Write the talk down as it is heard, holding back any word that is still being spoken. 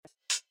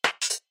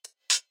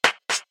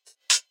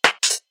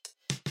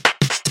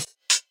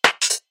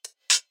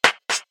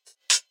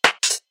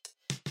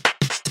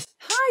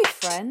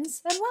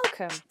friends, and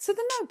welcome to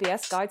the No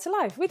BS Guide to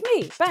Life with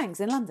me,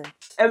 Bangs, in London.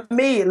 And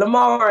me,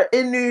 Lamar,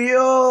 in New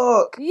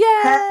York. Yay!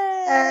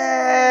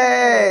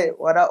 Hey!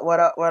 What up,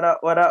 what up, what up,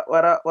 what up,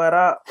 what up, what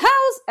up?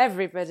 How's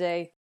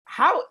everybody?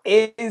 How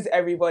is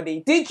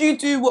everybody? Did you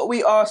do what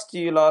we asked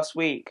you last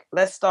week?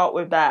 Let's start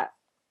with that.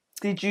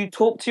 Did you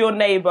talk to your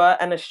neighbour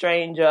and a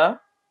stranger?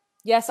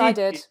 Yes, I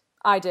did.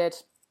 I did.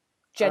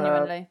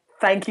 Genuinely.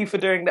 Thank you for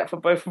doing that for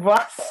both of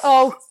us.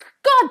 Oh,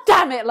 god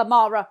damn it,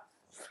 Lamara.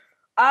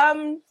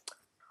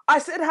 I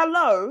said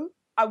hello.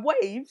 I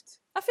waved.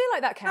 I feel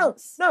like that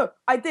counts. No,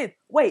 I did.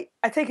 Wait,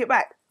 I take it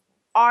back.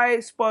 I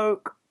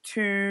spoke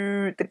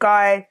to the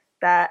guy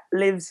that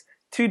lives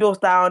 2 doors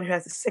down who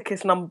has the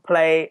sickest number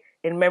plate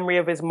in memory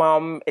of his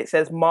mum. It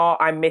says, "Ma,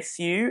 I miss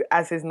you,"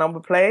 as his number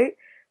plate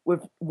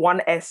with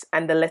 1 S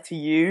and the letter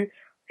U.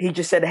 He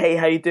just said, "Hey,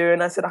 how you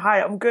doing?" I said,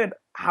 "Hi, I'm good.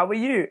 How are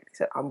you?" He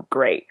said, "I'm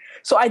great."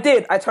 So I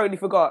did. I totally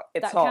forgot.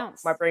 It's That hot.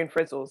 counts. My brain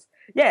frizzles.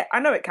 Yeah, I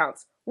know it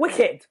counts.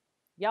 Wicked.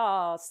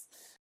 Yes.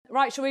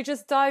 Right, shall we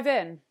just dive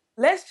in?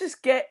 Let's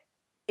just get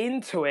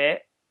into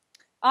it.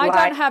 I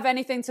don't have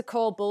anything to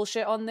call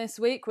bullshit on this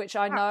week, which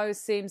I know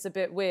seems a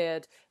bit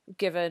weird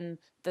given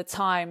the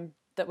time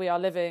that we are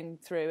living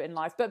through in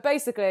life. But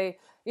basically,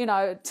 you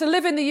know, to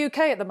live in the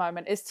UK at the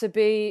moment is to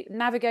be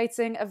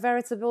navigating a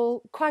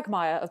veritable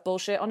quagmire of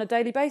bullshit on a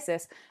daily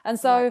basis. And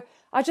so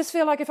I just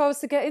feel like if I was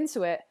to get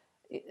into it,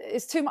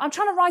 it's too much. I'm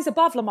trying to rise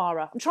above,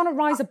 Lamara. I'm trying to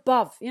rise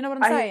above. You know what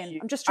I'm saying?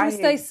 I'm just trying to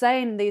stay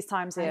sane in these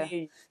times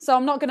here. So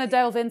I'm not going to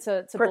delve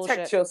into bullshit.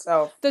 Protect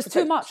yourself. There's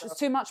too much. It's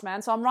too much,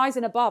 man. So I'm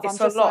rising above. It's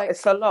I'm just like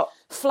it's a lot.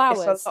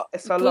 Flowers,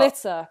 It's a lot.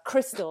 glitter,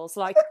 crystals.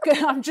 Like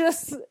I'm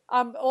just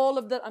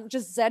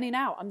zenning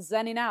out. I'm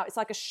zenning out. It's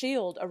like a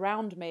shield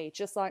around me.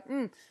 Just like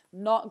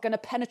not going to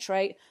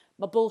penetrate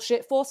my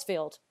bullshit force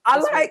field. I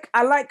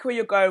like where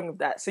you're going with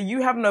that. So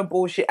you have no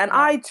bullshit, and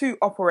I too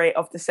operate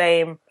off the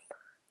same.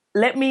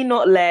 Let me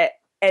not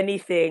let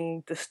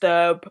anything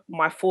disturb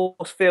my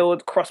force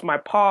field, cross my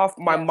path,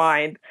 my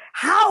mind.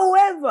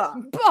 However,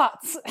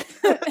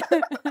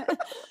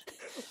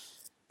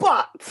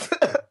 but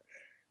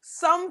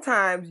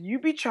sometimes you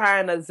be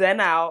trying to zen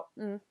out,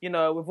 you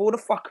know, with all the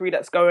fuckery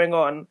that's going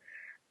on,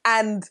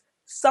 and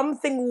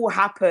something will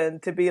happen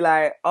to be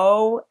like,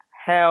 oh,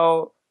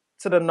 hell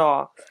to the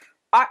nah.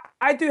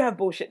 I do have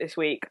bullshit this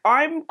week.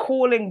 I'm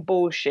calling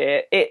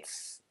bullshit.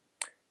 It's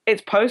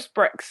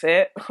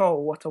post-Brexit. Oh,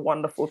 what a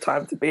wonderful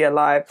time to be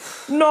alive.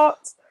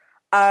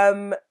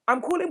 I'm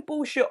calling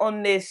bullshit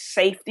on this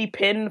safety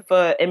pin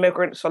for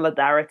immigrant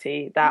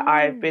solidarity that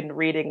I've been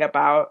reading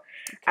about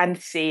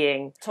and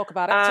seeing. Talk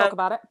about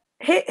it.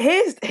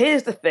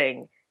 Here's the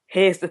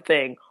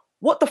thing.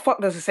 What the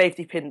fuck does a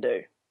safety pin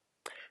do?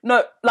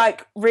 No,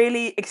 like,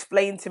 really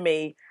explain to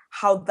me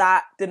how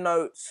that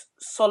denotes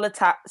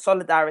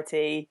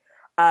solidarity,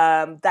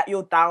 that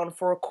you're down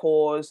for a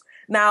cause.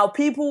 Now,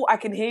 people, I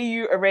can hear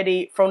you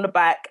already from the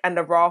back and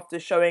the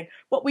rafters showing,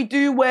 but we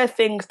do wear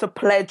things to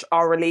pledge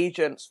our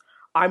allegiance.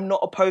 I'm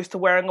not opposed to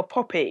wearing a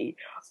poppy.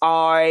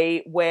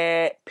 I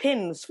wear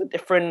pins for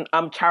different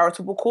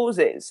charitable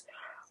causes.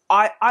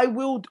 I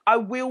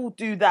will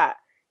do that.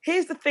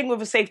 Here's the thing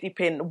with a safety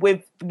pin,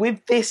 with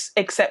this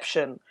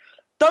exception.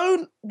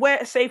 Don't wear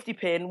a safety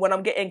pin when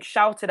I'm getting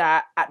shouted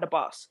at the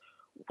bus.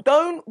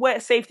 Don't wear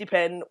a safety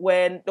pin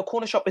when the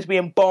corner shop is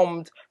being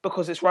bombed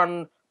because it's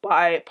run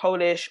by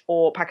Polish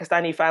or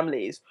Pakistani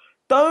families.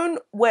 Don't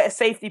wear a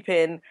safety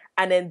pin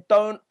and then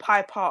don't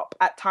pipe up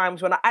at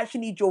times when I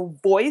actually need your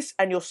voice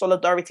and your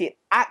solidarity in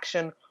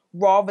action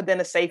rather than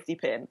a safety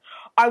pin.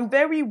 I'm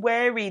very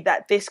wary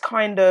that this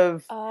kind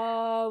of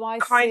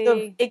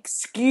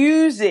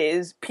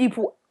excuses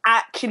people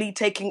actually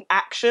taking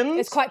action.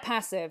 It's quite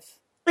passive.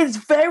 It's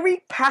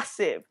very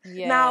passive.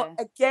 Yeah. Now,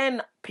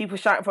 again, people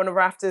shouting from the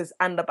rafters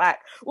and the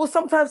back. Well,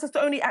 sometimes that's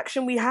the only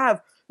action we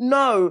have.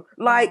 No,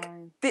 like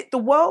the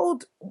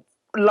world,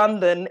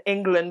 London,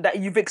 England, that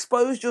you've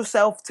exposed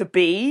yourself to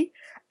be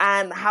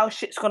and how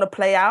shit's going to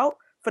play out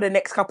for the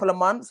next couple of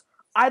months.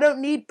 I don't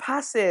need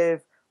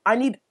passive. I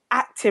need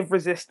active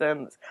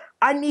resistance.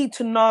 I need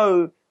to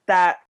know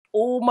that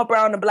all my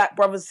brown and black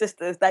brothers and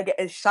sisters that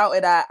get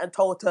shouted at and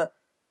told to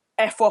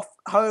F off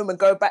home and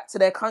go back to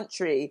their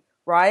country,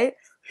 right?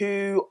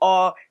 Who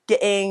are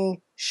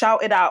getting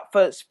shouted out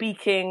for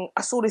speaking.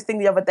 I saw this thing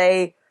the other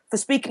day for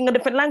speaking a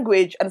different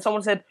language, and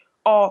someone said,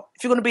 "Oh,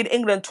 if you're going to be in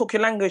England, talk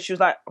your language." She was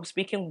like, "I'm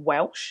speaking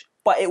Welsh,"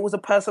 but it was a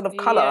person of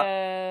colour.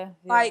 Yeah.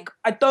 Like,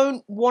 I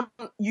don't want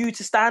you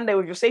to stand there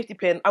with your safety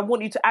pin. I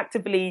want you to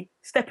actively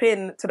step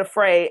in to the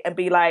fray and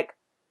be like,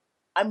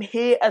 "I'm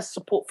here as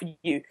support for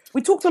you."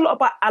 We talked a lot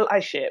about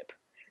allyship.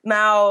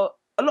 Now,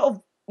 a lot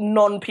of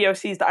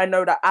non-POCs that I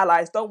know that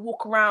allies don't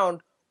walk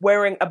around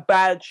wearing a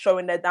badge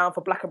showing they're down for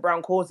black and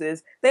brown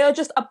causes. They are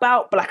just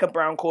about black and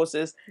brown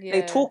causes. Yeah.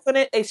 They talk on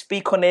it, they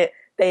speak on it,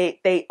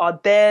 they are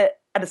there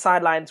at the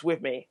sidelines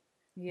with me.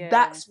 Yeah.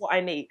 That's what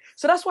I need.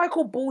 So that's why I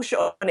call bullshit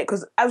on it,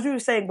 because as we were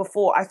saying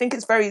before, I think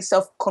it's very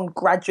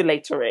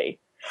self-congratulatory.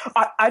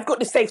 I've got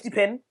this safety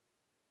pin.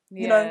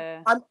 You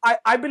know,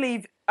 I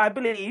believe I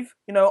believe,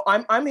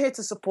 I'm here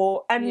to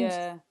support, and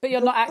yeah, but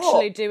you're not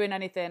actually doing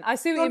anything. I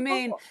see what you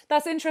mean.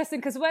 That's interesting,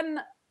 because when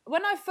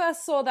I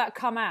first saw that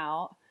come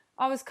out,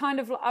 I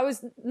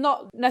was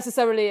not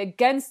necessarily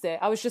against it.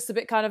 I was just a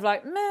bit kind of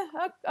like, meh,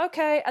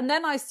 okay. And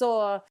then I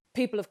saw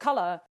people of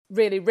colour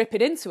really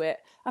ripping into it.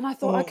 And I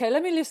thought, okay,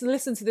 let me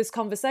listen to this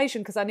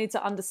conversation, because I need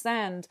to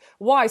understand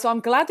why. So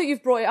I'm glad that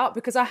you've brought it up,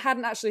 because I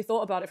hadn't actually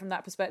thought about it from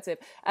that perspective.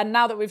 And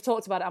now that we've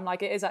talked about it, I'm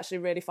like, it is actually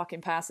really fucking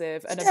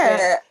passive and a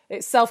bit,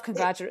 it's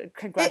self-congratulatory.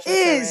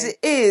 It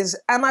is.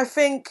 And I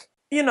think,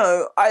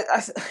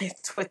 I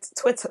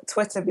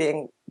Twitter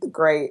being the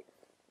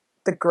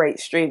great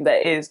stream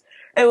that is.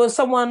 It was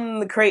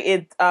someone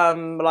created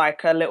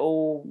like a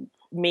little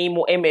meme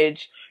or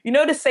image.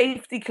 The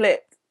safety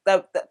clip,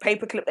 the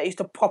paper clip that used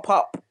to pop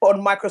up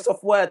on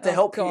Microsoft Word to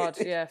help you. Oh God,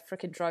 yeah,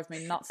 freaking drive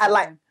me nuts. And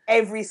like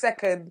every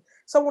second,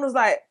 someone was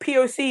like,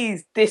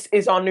 "POCs, this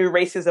is our new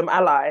racism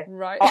ally,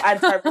 right? Our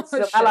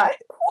anti-racism ally."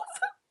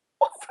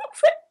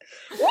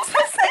 What's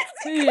the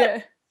safety clip?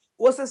 Yeah.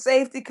 What's the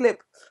safety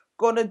clip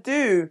gonna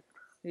do?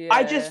 Yeah.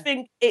 I just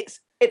think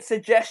it's a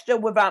gesture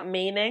without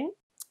meaning.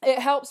 It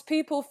helps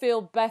people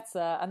feel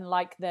better and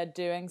like they're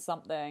doing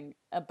something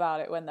about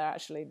it when they're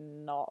actually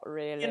not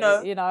really.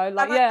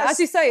 As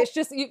you say, it's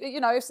just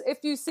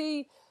if you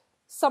see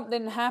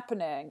something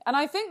happening, and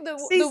I think that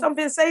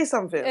something, say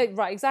something.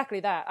 Right, exactly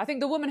that. I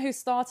think the woman who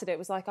started it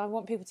was like, I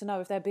want people to know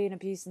if they're being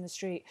abused in the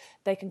street,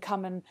 they can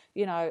come and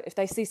if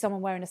they see someone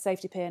wearing a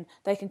safety pin,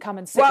 they can come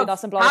and sit with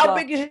us and blah blah. How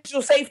big is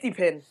your safety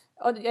pin?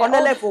 On the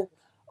level.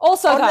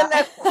 Also on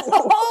that. The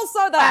level.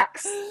 Also that.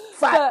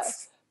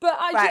 Facts. But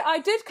I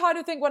did kind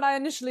of think when I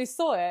initially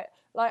saw it,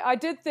 like I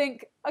did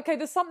think, okay,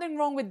 there's something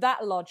wrong with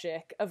that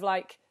logic of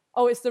like,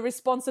 oh, it's the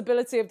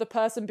responsibility of the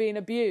person being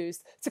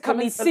abused to come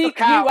and seek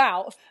you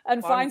out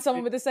and find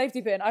someone with a safety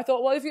pin. I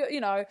thought, well,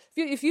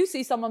 if you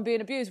see someone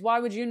being abused, why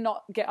would you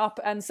not get up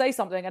and say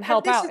something and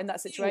help out in that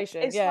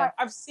situation? It's like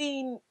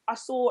I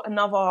saw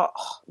another,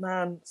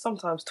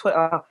 sometimes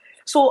Twitter,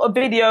 saw a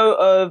video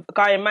of a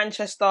guy in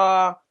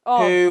Manchester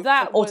who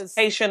had an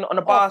altercation on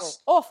a bus.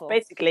 Awful.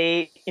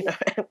 Basically,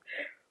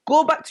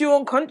 go back to your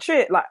own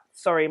country. Like,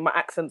 sorry, my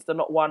accents are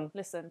not one.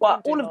 Listen,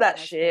 but all of that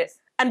shit. Please.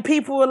 And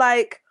people were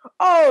like,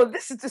 oh,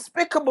 this is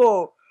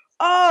despicable.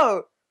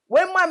 Oh,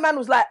 when my man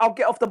was like, I'll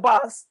get off the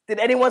bus, did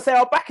anyone say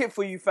I'll back it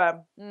for you,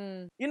 fam?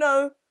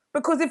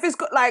 Because if it's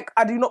got, like,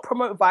 I do not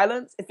promote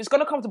violence. If it's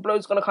going to come to blows,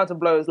 it's going to come to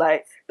blows.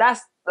 Like,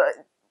 that's,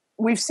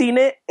 we've seen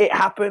it. It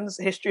happens.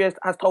 History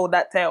has told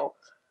that tale.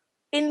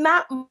 In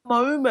that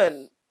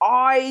moment,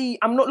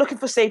 I'm not looking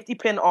for safety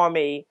pin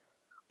army.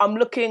 I'm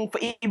looking for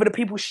either the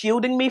people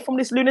shielding me from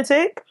this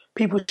lunatic,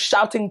 people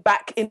shouting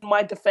back in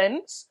my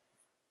defense,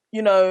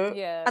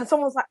 Yeah. And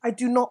someone's like, I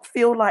do not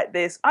feel like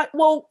this.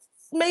 Well,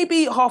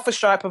 maybe half a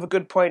stripe of a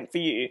good point for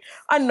you.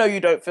 I know you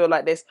don't feel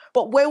like this,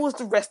 but where was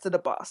the rest of the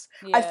bus?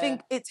 Yeah. I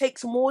think it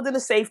takes more than a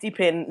safety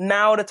pin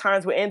now, the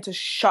times we're in, to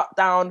shut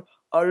down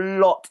a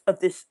lot of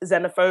this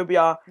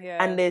xenophobia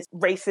and this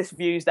racist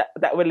views that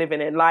we're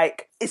living in.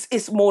 Like,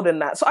 it's more than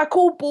that. So I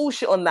call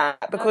bullshit on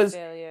that, because I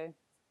feel you.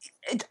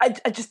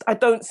 I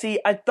don't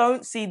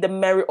see the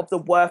merit of the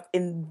worth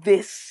in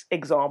this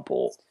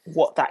example,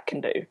 what that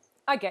can do.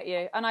 I get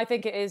you. And I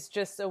think it is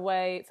just a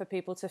way for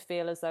people to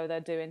feel as though they're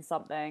doing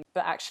something,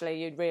 but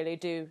actually you really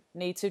do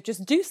need to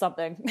just do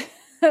something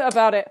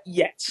about it.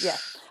 Yes. Yeah.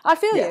 I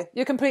feel you.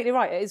 You're completely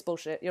right. It is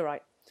bullshit. You're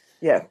right.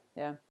 Yeah.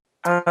 Yeah.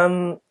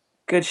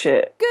 Good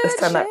shit. Let's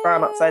turn that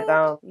frown upside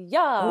down.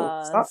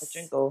 Yeah. Start the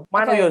jingle.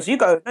 Mine or yours? You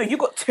go. No, you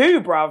got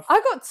two, bruv.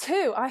 I got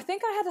two. I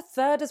think I had a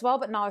third as well,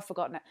 but now I've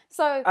forgotten it.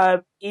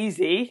 So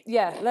easy.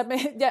 Yeah,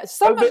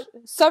 so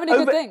many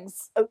good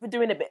things.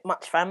 Overdoing it a bit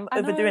much, fam.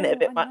 Overdoing it a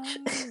bit much.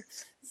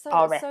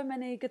 So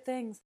many good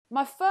things.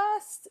 My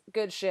first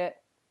good shit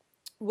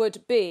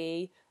would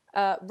be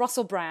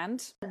Russell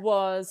Brand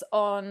was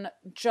on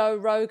Joe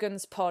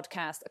Rogan's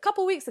podcast a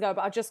couple of weeks ago,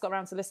 but I just got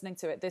around to listening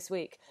to it this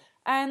week.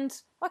 And,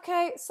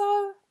 okay,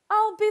 so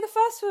I'll be the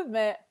first to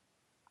admit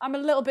I'm a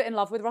little bit in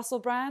love with Russell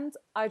Brand.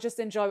 I just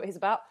enjoy what he's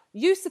about.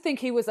 Used to think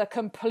he was a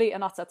complete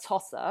and utter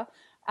tosser,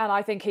 and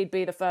I think he'd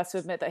be the first to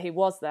admit that he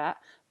was that.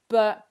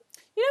 But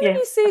when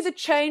you see the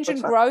change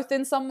and growth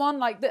in someone,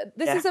 like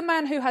this is a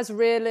man who has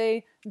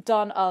really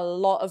done a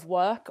lot of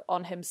work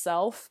on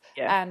himself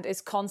and is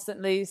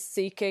constantly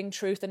seeking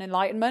truth and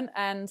enlightenment.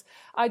 And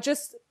I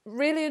just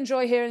really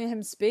enjoy hearing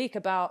him speak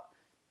about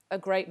a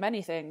great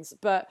many things.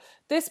 But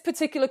this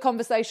particular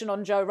conversation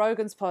on Joe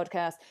Rogan's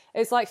podcast,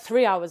 it's like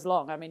 3 hours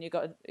long. I mean,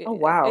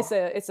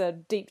 it's a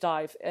deep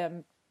dive.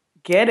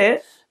 Get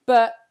it?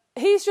 But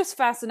he's just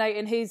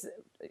fascinating. He's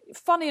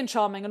funny and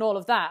charming and all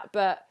of that,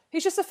 but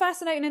he's just a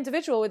fascinating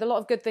individual with a lot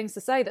of good things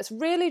to say that's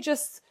really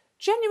just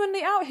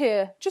genuinely out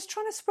here just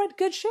trying to spread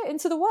good shit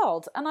into the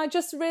world. And I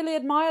just really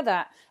admire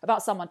that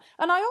about someone.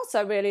 And I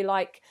also really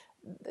like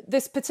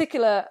this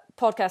particular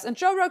podcast and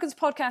Joe Rogan's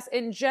podcast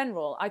in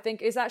general, I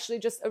think is actually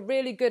just a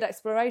really good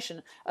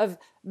exploration of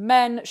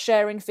men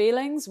sharing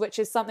feelings, which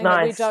is something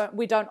that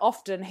we don't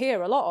often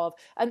hear a lot of.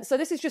 And so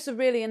this is just a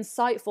really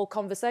insightful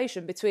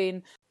conversation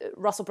between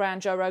Russell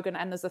Brand, Joe Rogan,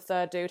 and there's a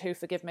third dude who,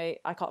 forgive me,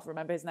 I can't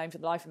remember his name for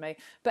the life of me.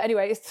 But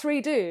anyway, it's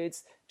 3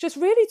 dudes just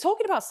really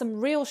talking about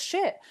some real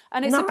shit.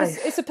 And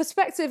it's a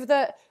perspective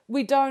that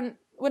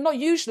we're not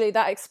usually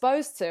that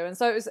exposed to. And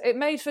so it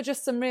made for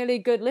just some really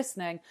good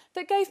listening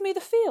that gave me the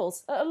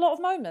feels at a lot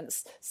of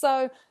moments.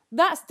 So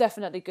that's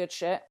definitely good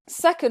shit.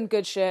 Second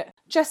good shit,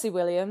 Jesse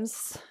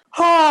Williams.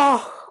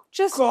 Oh,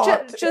 just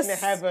in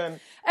heaven.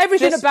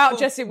 Everything just about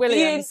Jesse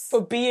Williams.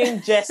 For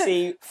being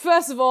Jesse.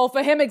 First of all,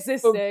 for him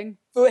existing.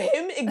 For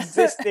him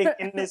existing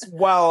in this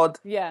world.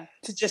 Yeah.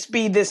 To just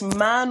be this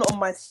man on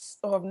my...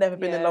 Oh, I've never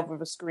been in love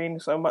with a screen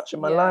so much in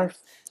my life.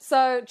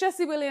 So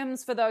Jesse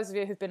Williams, for those of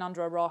you who've been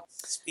under a rock.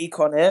 Speak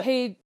on it.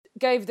 He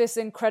gave this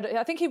incredible...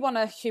 I think he won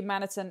a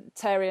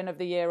Humanitarian of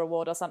the Year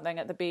award or something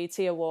at the BET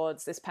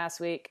Awards this past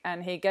week.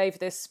 And he gave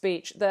this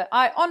speech that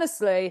I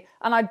honestly,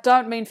 and I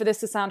don't mean for this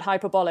to sound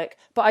hyperbolic,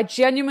 but I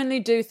genuinely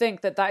do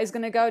think that is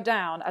going to go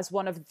down as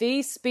one of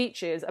the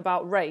speeches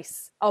about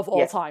race of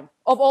all time.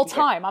 Of all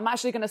time. I'm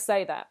actually going to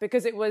say that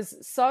because it was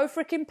so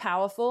freaking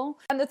powerful.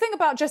 And the thing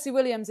about Jesse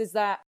Williams is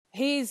that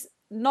he's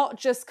not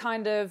just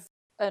kind of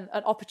an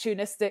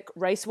opportunistic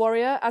race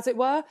warrior, as it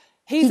were.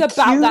 He's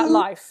about that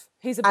life.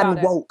 He's about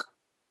and woke.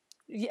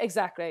 Yeah,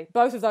 exactly.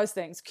 Both of those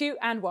things, cute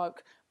and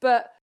woke.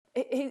 But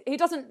he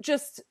doesn't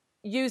just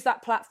use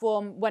that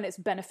platform when it's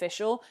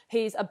beneficial.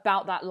 He's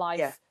about that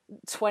life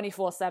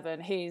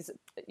 24/7. He's,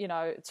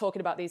 talking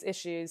about these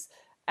issues.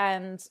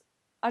 And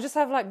I just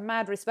have like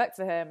mad respect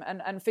for him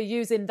and for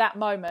using that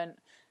moment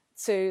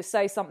to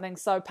say something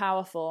so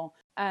powerful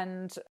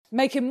and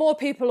making more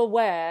people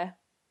aware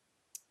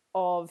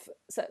of,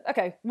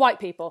 white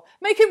people.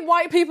 Making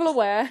white people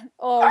aware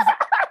of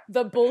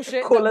the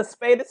bullshit. Call a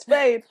spade a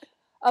spade.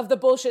 Of the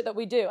bullshit that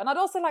we do. And I'd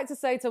also like to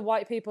say to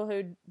white people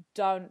who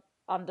don't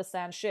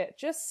understand shit,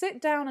 just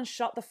sit down and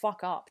shut the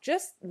fuck up.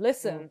 Just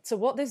listen to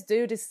what this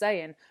dude is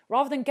saying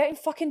rather than getting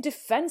fucking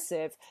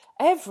defensive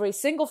every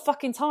single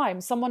fucking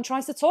time someone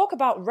tries to talk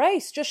about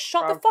race. Just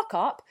shut the fuck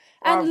up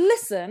and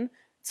listen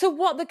to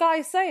what the guy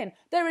is saying.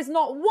 There is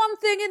not one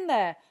thing in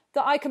there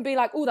that I can be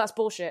like, oh, that's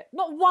bullshit.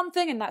 Not one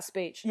thing in that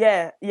speech.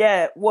 Yeah.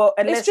 Well,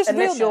 unless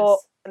you're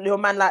a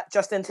man like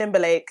Justin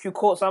Timberlake who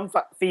caught some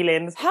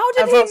feelings. How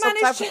did he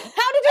manage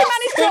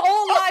to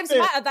all lives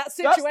matter that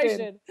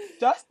situation?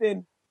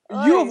 Justin,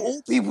 you of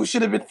all people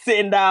should have been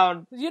sitting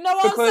down. You know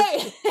what I'm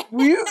saying?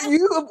 you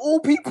of all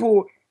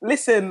people,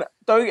 listen,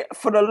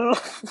 for the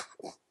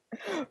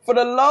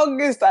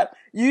longest time,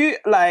 you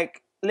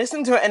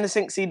listen to an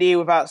NSYNC CD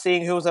without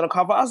seeing who was on the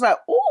cover. I was like,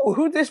 oh,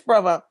 who's this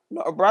brother?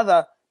 Not a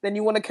brother. Then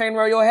you want to cane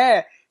roll your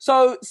hair.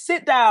 So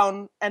sit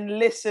down and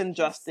listen,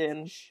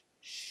 Justin.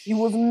 He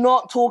was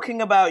not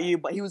talking about you,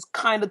 but he was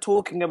kind of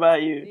talking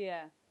about you.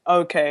 Yeah.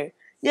 Okay.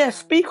 Yeah,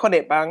 speak on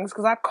it, Bangs,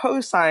 because I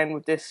co-sign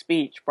with this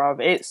speech,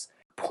 bruv. It's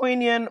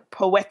poignant,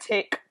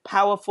 poetic,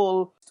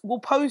 powerful. We'll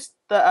post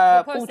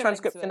the full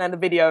transcription and the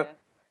video.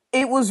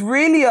 Yeah. It was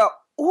really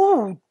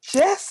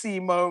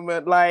Jesse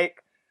moment,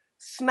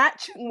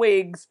 snatching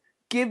wigs,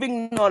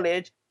 giving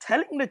knowledge,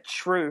 telling the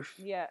truth.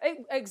 Yeah,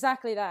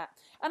 exactly that.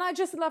 And I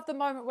just love the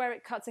moment where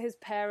it cut to his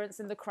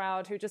parents in the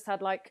crowd who just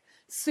had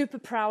super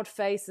proud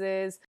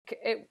faces.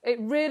 It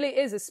really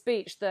is a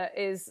speech that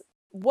is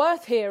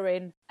worth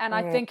hearing. And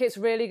I think it's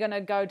really going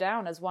to go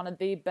down as one of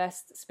the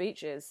best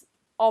speeches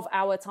of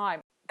our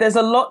time. There's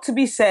a lot to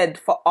be said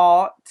for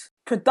art,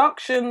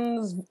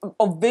 productions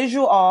of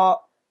visual art,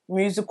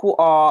 musical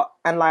art,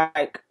 and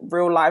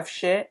real life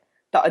shit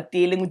that are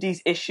dealing with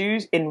these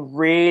issues in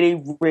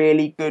really,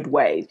 really good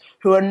ways,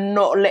 who are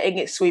not letting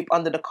it sweep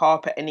under the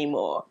carpet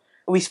anymore.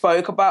 We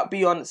spoke about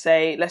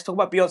Beyonce. Let's talk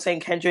about Beyonce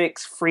and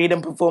Kendrick's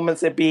Freedom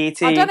performance at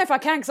BET. I don't know if I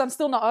can because I'm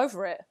still not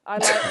over it. I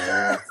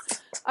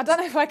don't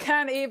know if I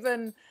can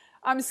even.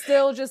 I'm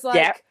still just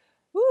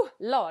whew,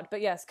 Lord.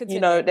 But yes, continue.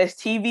 There's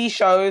TV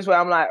shows where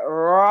I'm like,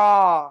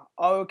 rah,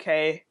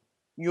 okay,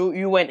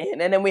 you went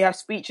in. And then we have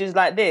speeches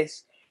like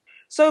this.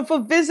 So for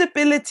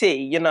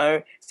visibility,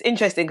 it's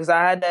interesting because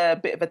I had a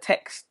bit of a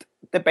text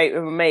debate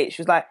with my mate.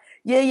 She was like,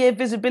 yeah,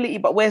 visibility,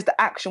 but where's the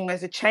action?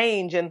 Where's the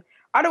change? And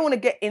I don't want to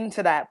get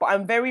into that, but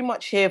I'm very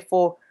much here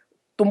for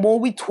the more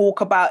we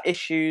talk about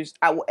issues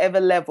at whatever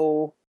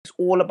level, it's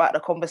all about the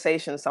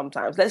conversation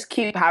sometimes. Let's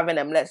keep having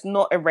them. Let's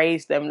not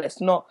erase them.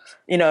 Let's not,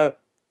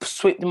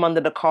 sweep them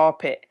under the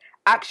carpet.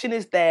 Action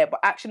is there, but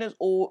action is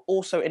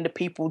also in the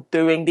people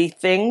doing these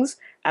things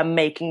and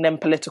making them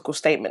political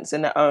statements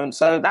in their own.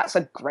 So that's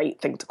a great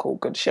thing to call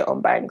good shit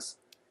on, Bangs.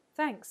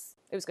 Thanks.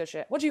 It was good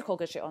shit. What do you call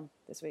good shit on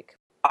this week?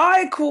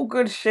 I call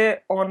good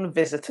shit on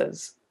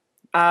visitors.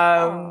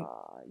 Yeah,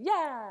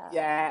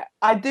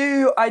 I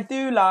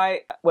do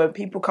like when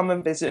people come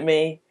and visit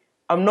me.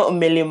 I'm not a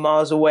million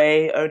miles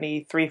away,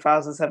 only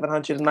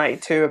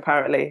 3,792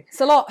 apparently.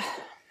 It's a lot.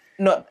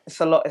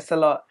 It's a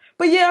lot.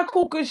 But yeah, I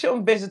call good shit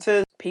on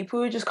visitors.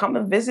 People who just come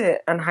and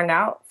visit and hang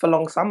out for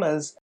long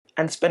summers.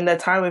 and spend their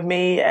time with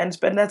me and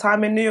spend their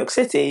time in New York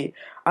City.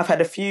 I've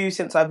had a few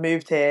since I've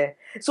moved here.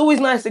 It's always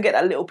nice to get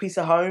that little piece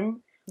of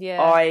home.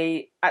 Yeah.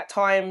 I, at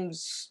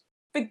times,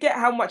 forget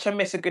how much I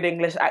miss a good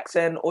English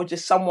accent or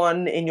just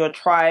someone in your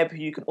tribe who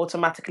you can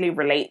automatically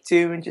relate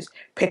to and just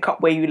pick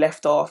up where you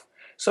left off.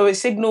 So it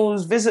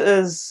signals,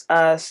 visitors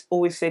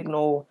always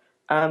signal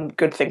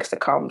good things to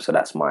come. So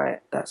that's my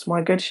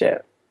good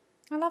shit.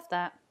 I love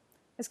that.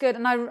 It's good.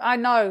 And I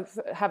know,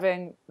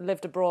 having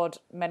lived abroad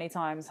many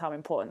times, how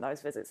important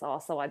those visits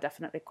are. So I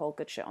definitely call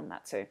good shit on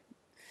that too.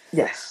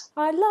 Yes.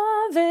 I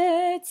love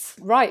it.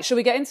 Right, shall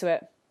we get into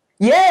it?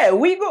 Yeah,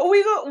 we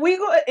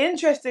got an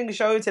interesting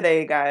show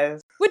today,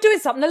 guys. We're doing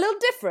something a little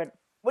different.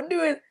 We're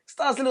doing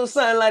starts a little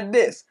something like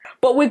this.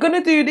 But we're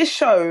gonna do this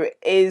show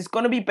is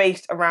gonna be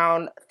based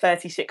around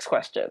 36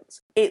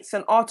 questions. It's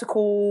an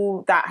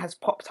article that has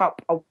popped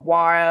up a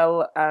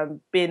while,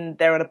 been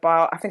there and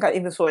about. I think I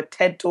even saw a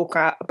TED talk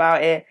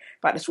about it,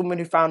 about this woman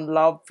who found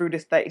love through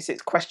this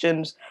 36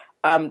 questions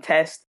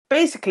test.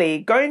 Basically,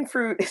 going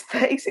through this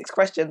 36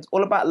 questions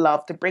all about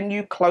love to bring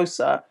you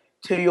closer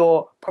to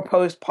your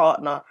proposed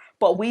partner,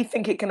 but we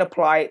think it can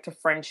apply to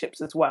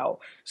friendships as well.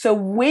 So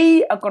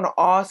we are going to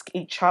ask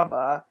each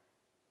other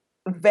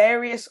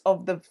various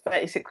of the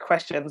 36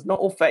 questions, not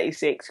all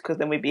 36, because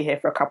then we'd be here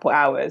for a couple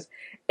hours,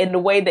 in the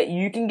way that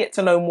you can get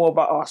to know more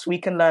about us. We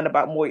can learn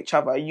about more each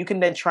other. You can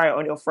then try it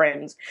on your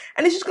friends.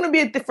 And it's just going to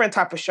be a different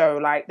type of show.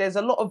 Like, there's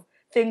a lot of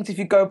things, if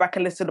you go back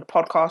and listen to the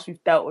podcast,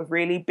 we've dealt with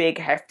really big,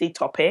 hefty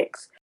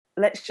topics.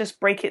 Let's just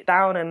break it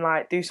down and,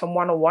 like, do some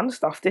one-on-one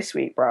stuff this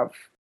week, bruv.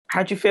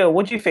 How do you feel?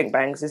 What do you think,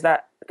 Bangs?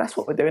 That's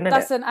what we're doing, isn't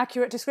That's it? an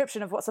accurate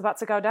description of what's about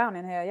to go down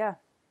in here,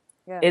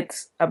 yeah.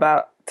 It's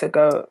about to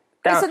go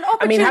down. It's an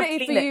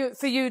opportunity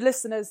for you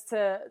listeners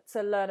to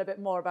learn a bit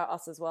more about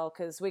us as well,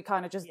 because we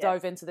kind of just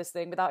dove into this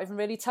thing without even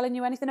really telling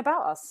you anything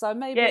about us. So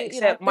maybe,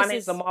 except my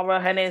name's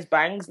Amara, her name's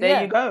Bangs.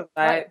 There you go.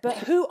 Right. But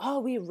who are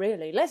we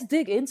really? Let's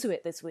dig into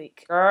it this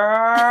week.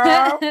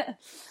 Girl.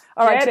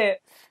 All right. Get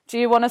it. Do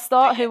you want to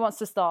start? Who wants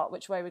to start?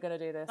 Which way are we going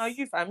to do this? No,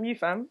 you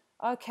fam.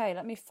 Okay,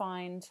 let me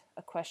find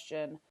a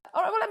question.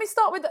 All right, well, let me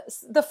start with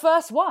the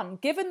first one.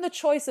 Given the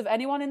choice of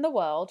anyone in the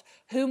world,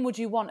 whom would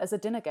you want as a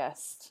dinner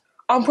guest?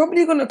 I'm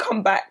probably going to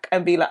come back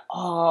and be like,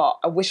 oh,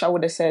 I wish I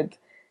would have said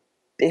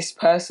this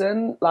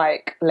person,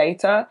 like,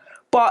 later.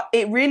 But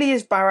it really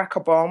is Barack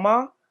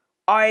Obama.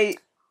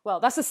 Well,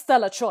 that's a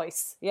stellar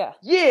choice, yeah.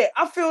 Yeah,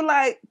 I feel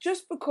like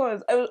just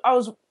because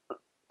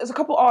there's a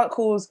couple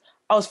articles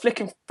I was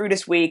flicking through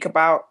this week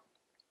about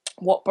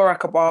what Barack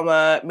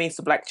Obama means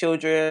to black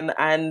children,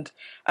 and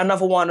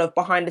another one of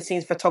behind the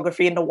scenes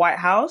photography in the White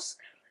House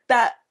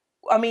that,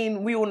 I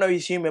mean, we all know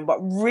he's human, but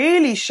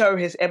really show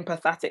his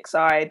empathetic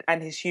side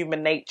and his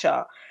human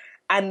nature,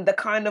 and the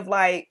kind of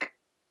like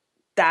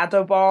dad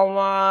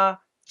Obama,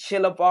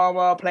 chill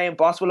Obama, playing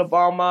basketball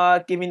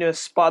Obama, giving you a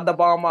spud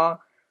Obama.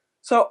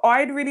 So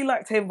I'd really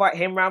like to invite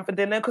him round for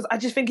dinner because I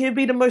just think it would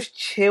be the most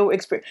chill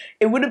experience.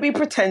 It wouldn't be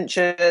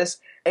pretentious.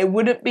 It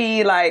wouldn't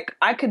be like,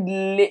 I could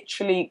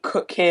literally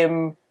cook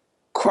him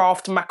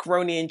Kraft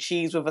macaroni and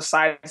cheese with a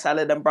side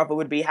salad and brother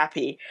would be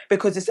happy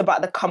because it's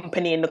about the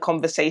company and the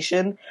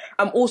conversation.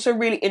 I'm also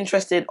really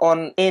interested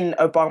in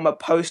Obama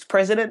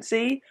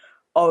post-presidency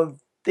of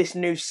this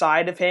new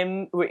side of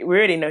him. We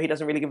already know he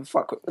doesn't really give a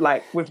fuck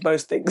like with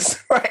most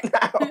things right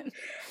now.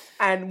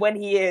 And when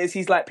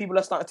he's like, people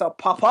are starting to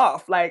pop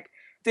off. Like,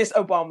 this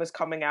Obama's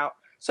coming out.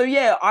 So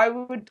yeah, I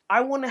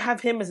want to have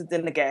him as a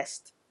dinner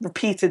guest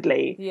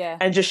repeatedly. Yeah.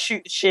 And just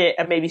shoot shit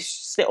and maybe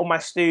sit on my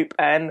stoop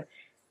and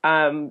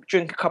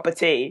drink a cup of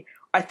tea.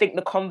 I think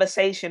the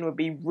conversation would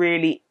be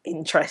really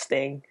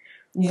interesting.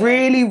 Yeah.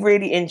 Really,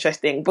 really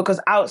interesting.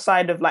 Because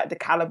outside of like the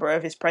caliber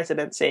of his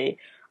presidency,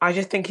 I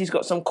just think he's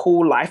got some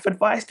cool life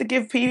advice to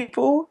give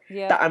people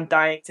that I'm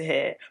dying to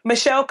hear.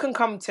 Michelle can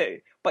come too.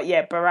 But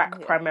yeah,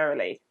 Barack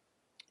primarily.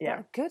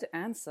 Yeah. Good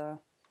answer.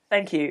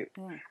 Thank you.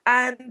 Yeah.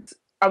 And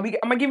am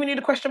I giving you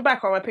the question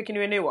back or am I picking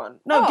you a new one?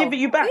 No, give it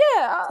you back.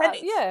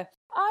 Yeah.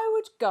 I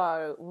would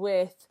go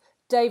with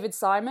David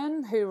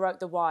Simon, who wrote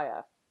The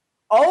Wire.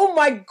 Oh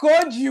my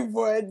God, you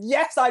would.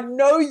 Yes, I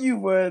know you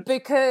would.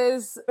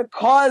 Because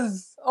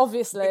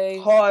obviously.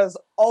 Because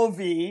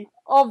Ovi.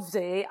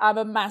 I'm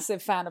a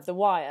massive fan of The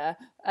Wire.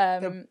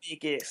 The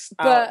biggest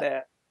out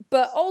there.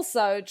 But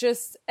also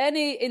just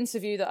any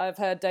interview that I've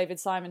heard David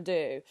Simon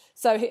do.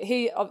 So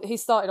he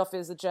started off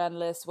as a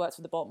journalist, worked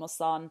for the Baltimore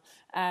Sun,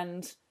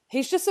 and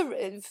he's just a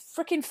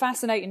freaking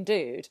fascinating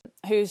dude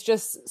who's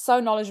just so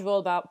knowledgeable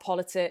about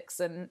politics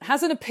and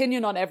has an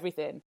opinion on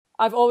everything.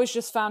 I've always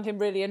just found him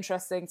really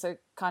interesting to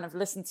kind of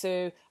listen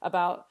to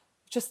about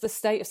just the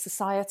state of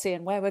society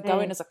and where we're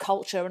going as a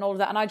culture and all of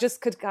that. And I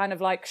just could kind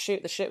of like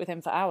shoot the shit with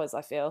him for hours,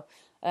 I feel.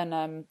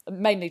 And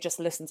mainly just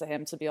listen to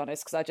him, to be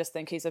honest, because I just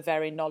think he's a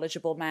very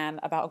knowledgeable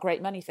man about a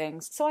great many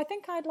things. So I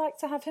think I'd like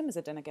to have him as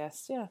a dinner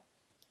guest, yeah.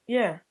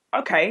 Yeah.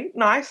 Okay,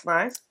 nice.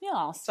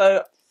 Yeah.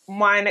 So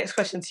my next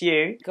question to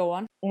you. Go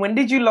on. When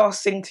did you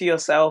last sing to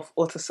yourself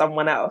or to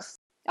someone else?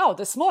 Oh,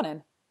 this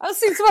morning. I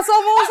sing to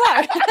myself all the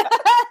time.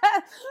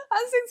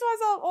 I sing to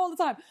myself all the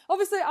time.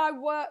 Obviously, I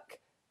work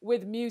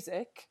with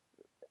music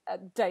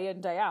day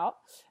in, day out.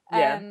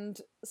 Yeah. And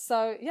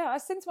so, yeah, I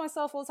sing to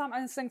myself all the time.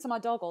 I sing to my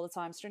dog all the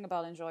time. Stringer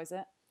Bell enjoys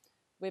it.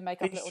 We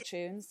make up little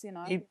tunes, you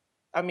know.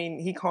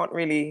 He can't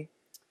really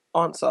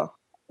answer.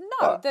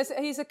 No,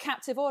 he's a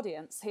captive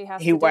audience. He has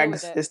to He deal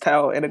wags with it. his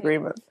tail in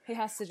agreement. He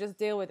has to just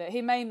deal with it.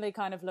 He mainly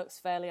kind of looks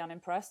fairly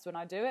unimpressed when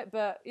I do it,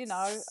 but, you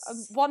know,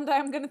 one day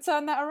I'm going to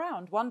turn that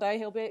around. One day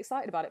he'll be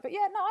excited about it. But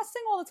yeah, no, I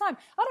sing all the time.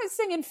 I don't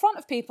sing in front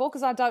of people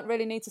because I don't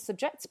really need to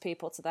subject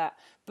people to that.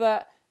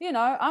 But, you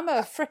know, I'm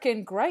a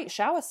freaking great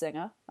shower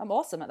singer. I'm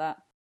awesome at that.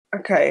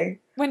 Okay.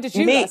 When did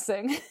you last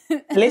sing?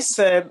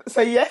 Listen, so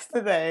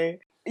yesterday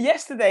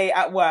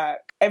at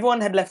work,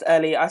 everyone had left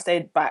early. I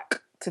stayed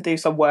back to do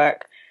some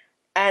work.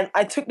 And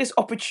I took this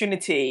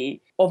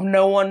opportunity of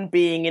no one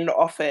being in the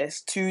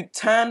office to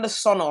turn the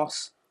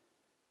Sonos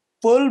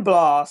full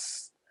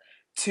blast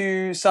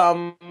to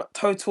some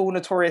total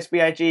Notorious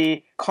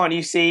B.I.G. Can't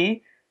You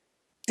See?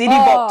 Diddy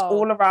bopped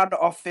all around the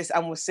office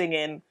and was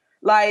singing.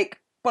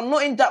 Like, but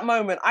not in that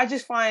moment. I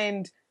just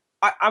find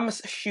I'm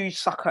a huge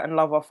sucker and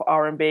lover for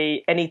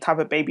R&B, any type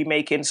of baby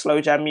making,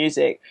 slow jam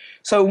music.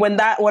 So when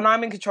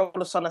I'm in control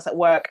of Sonos at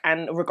work,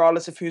 and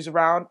regardless of who's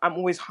around, I'm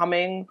always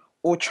humming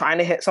or trying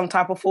to hit some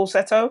type of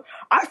falsetto.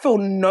 I feel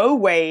no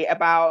way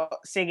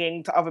about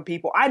singing to other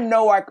people.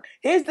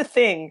 Here's the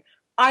thing.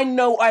 I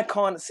know I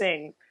can't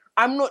sing.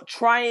 I'm not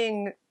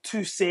trying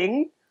to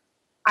sing.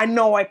 I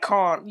know I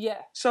can't.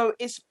 Yeah. So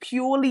it's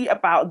purely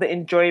about the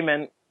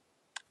enjoyment.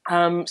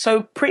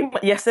 So pretty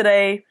much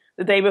yesterday,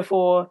 the day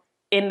before,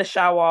 in the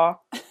shower,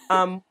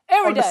 on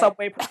the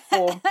subway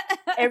platform,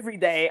 every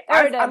day.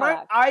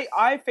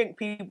 I think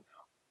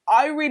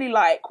I really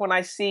like when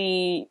I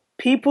see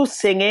people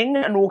singing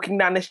and walking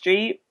down the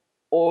street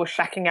or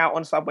shacking out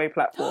on subway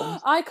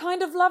platforms. I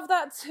kind of love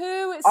that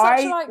too. It's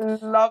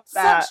love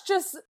that. Such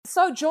just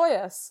so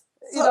joyous.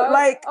 You know?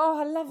 Like,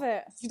 I love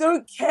it. You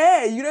don't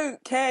care.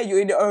 You're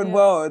in your own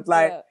world.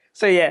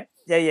 So yeah.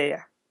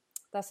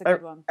 That's a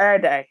good one. Air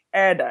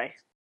day.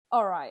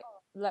 All right.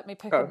 Let me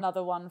pick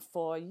another one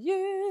for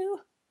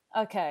you.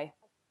 Okay.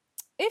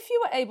 If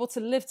you were able to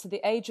live to the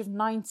age of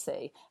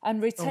 90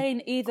 and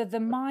retain either the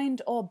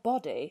mind or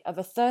body of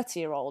a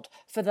 30-year-old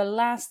for the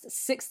last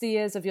 60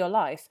 years of your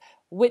life,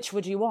 which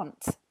would you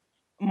want?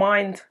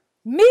 Mind.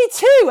 Me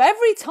too,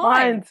 every time.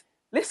 Mind.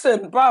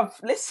 Listen, bruv,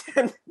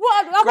 listen.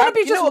 What? I want to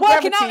be just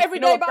working out every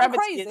day, but I'm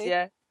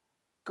crazy.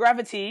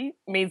 Gravity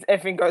means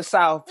everything goes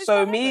south. It's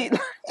going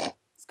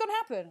to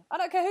happen. I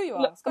don't care who you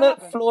are. It's going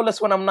to happen.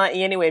 Flawless when I'm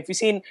 90 anyway.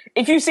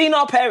 If you've seen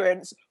our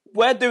parents,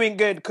 we're doing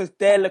good because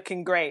they're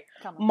looking great.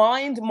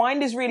 Mind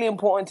is really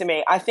important to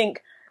me. I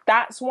think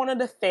that's one of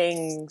the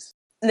things.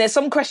 There's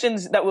some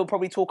questions that we'll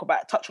probably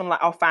touch on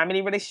like our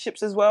family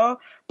relationships as well.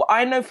 But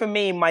I know for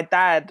me, my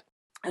dad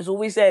has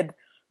always said,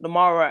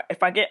 Lamara,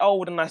 if I get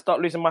old and I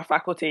start losing my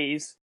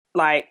faculties,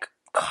 like,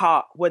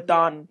 we're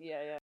done.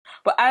 Yeah.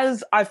 But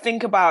as I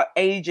think about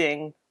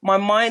aging, my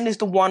mind is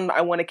the one that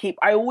I want to keep.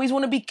 I always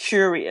want to be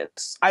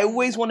curious. I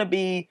always want to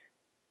be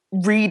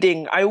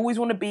reading. I always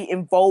want to be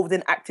involved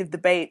in active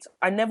debates.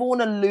 I never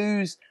want to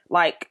lose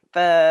like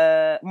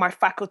my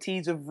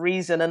faculties of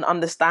reason and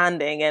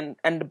understanding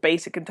and the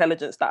basic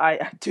intelligence that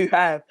I do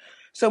have.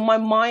 So my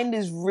mind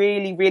is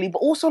really, really, but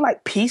also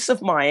like peace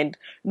of mind,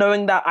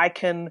 knowing that I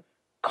can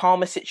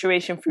calm a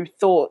situation through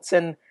thoughts.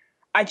 And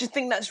I just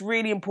think that's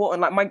really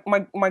important. Like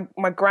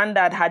my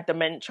granddad had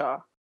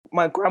dementia.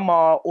 My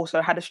grandma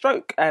also had a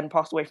stroke and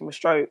passed away from a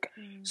stroke.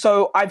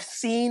 So I've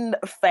seen the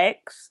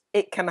effects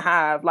it can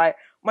have. Like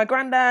my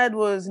granddad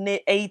was near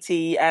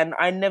 80 and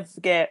I never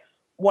forget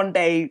one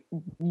day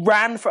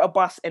ran for a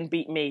bus and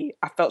beat me.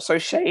 I felt so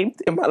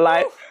shamed in my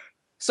life.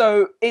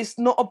 So it's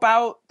not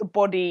about the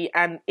body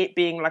and it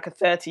being like a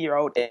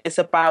 30-year-old. It's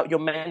about your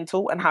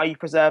mental and how you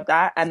preserve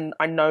that. And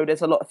I know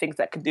there's a lot of things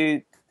that can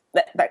do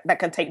that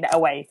can take that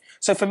away.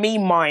 So for me,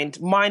 mind.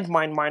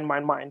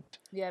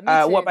 Yeah, me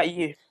too. What about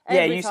you?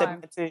 Every said time.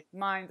 Mind too.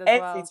 Mind as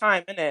well. Every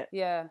time, innit?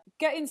 Yeah.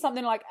 Getting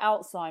something like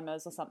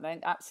Alzheimer's or something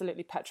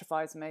absolutely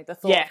petrifies me. The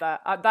thought of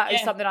that. That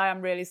is something I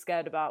am really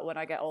scared about when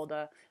I get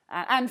older.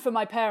 And for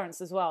my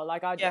parents as well.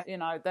 Like, you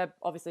know, they're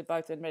obviously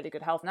both in really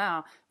good health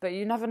now, but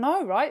you never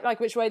know, right? Like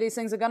which way these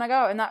things are going to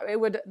go. And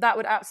that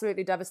would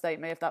absolutely devastate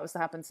me if that was to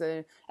happen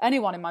to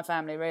anyone in my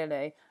family,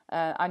 really.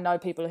 I know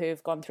people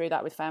who've gone through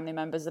that with family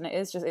members, and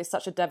it's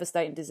such a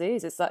devastating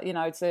disease. It's that, you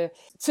know, to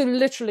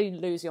literally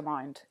lose your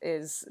mind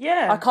is,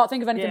 I can't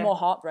think of anything more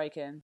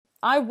heartbreaking.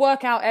 I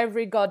work out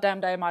every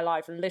goddamn day of my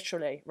life,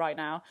 literally right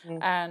now.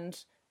 And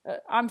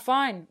I'm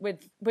fine with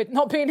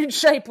not being in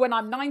shape when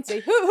I'm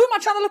 90. Who am I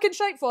trying to look in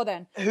shape for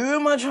then? Who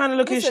am I trying to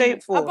look in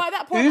shape for? By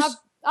that point,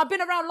 I've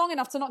been around long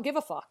enough to not give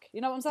a fuck.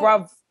 You know what I'm saying?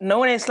 Bruv, no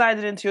one ain't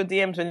sliding into your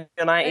DMs when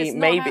you're 90.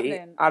 Maybe.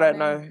 Happening. I don't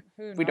know.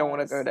 We don't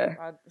want to go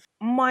there.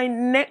 My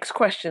next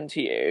question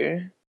to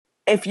you.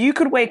 If you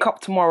could wake up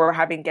tomorrow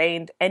having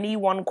gained any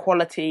one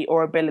quality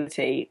or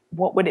ability,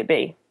 what would it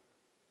be?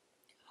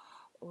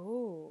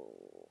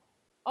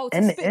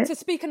 To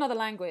speak another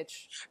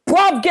language.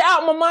 Bruv, get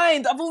out of my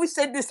mind. I've always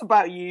said this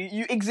about you.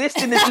 You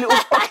exist in this little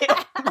pocket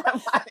of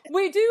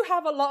We do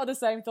have a lot of the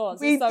same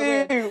thoughts. We it's so do.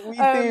 weird. We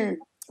do.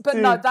 But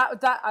no,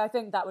 that I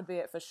think that would be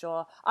it for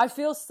sure. I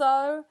feel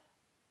so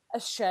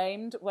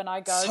ashamed when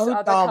I go to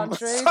other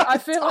countries. I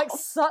feel like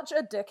such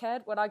a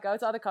dickhead when I go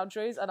to other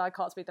countries and I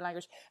can't speak the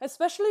language,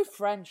 especially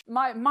French.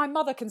 My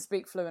mother can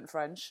speak fluent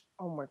French.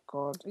 Oh my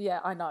God. Yeah,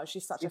 I know.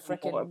 She's such a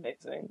freaking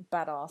amazing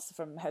badass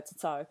from head to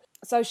toe.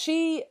 So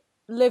she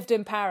lived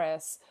in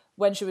Paris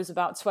when she was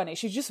about 20.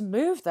 She just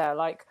moved there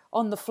like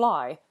on the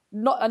fly.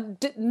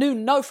 Knew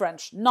no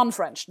French, none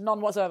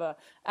whatsoever.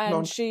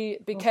 And she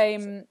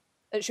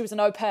was an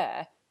au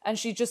pair, and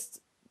she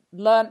just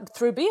learned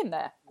through being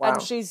there. Wow.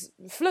 And she's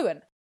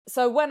fluent.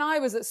 So when I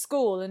was at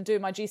school and doing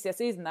my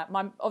GCSEs and that,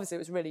 obviously it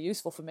was really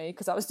useful for me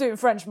because I was doing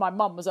French. My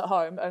mum was at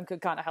home and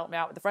could kind of help me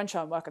out with the French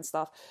homework and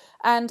stuff.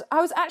 And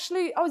I was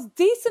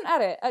decent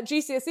at it at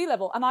GCSE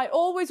level. And I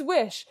always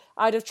wish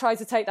I'd have tried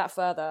to take that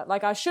further.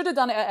 Like I should have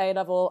done it at A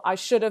level. I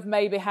should have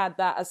maybe had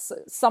that as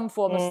some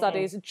form of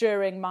studies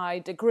during my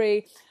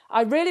degree.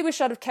 I really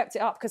wish I'd have kept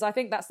it up because I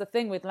think that's the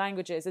thing with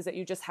languages is that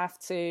you just have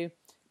to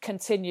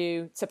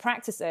continue to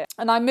practice it.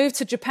 And I moved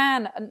to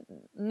Japan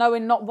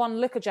knowing not one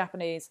lick of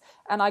Japanese,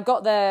 and I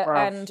got there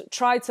and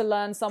tried to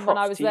learn some when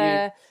I was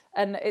there,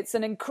 and it's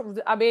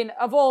I mean,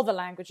 of all the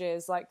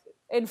languages, like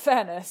in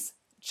fairness,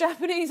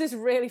 Japanese is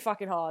really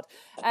fucking hard,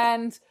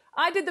 and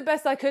I did the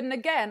best I could. And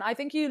again, I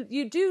think you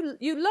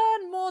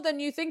learn more than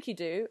you think you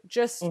do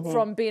just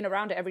from being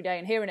around it every day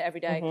and hearing it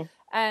every day.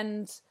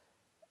 And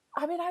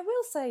I mean, I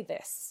will say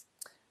this,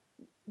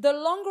 the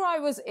longer I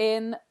was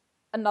in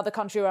another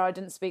country where I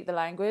didn't speak the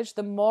language,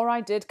 the more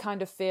I did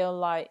kind of feel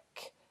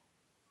like,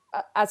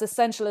 as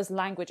essential as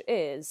language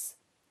is,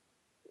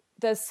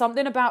 there's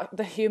something about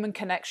the human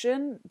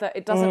connection that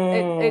it doesn't,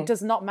 it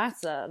does not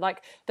matter.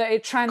 Like that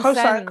it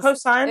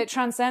transcends, it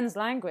transcends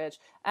language.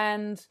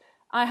 And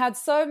I had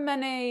so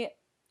many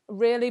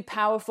really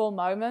powerful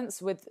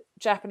moments with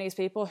Japanese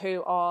people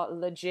who are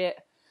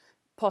legit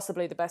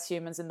possibly the best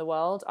humans in the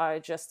world. I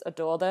just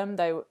adore them.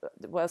 They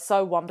were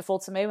so wonderful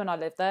to me when I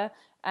lived there.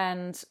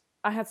 And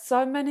I had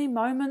so many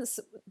moments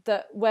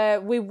where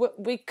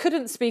we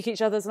couldn't speak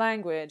each other's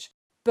language,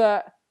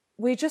 but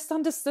we just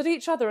understood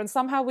each other, and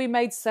somehow we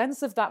made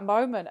sense of that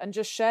moment and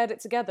just shared it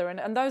together.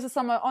 And those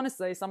are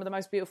honestly some of the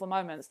most beautiful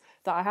moments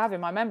that I have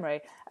in my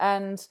memory.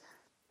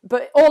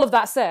 But all of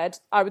that said,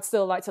 I would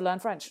still like to learn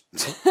French,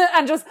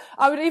 and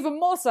I would even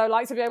more so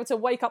like to be able to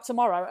wake up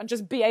tomorrow and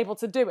just be able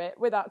to do it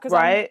without, because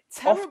I'm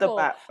terrible. Off the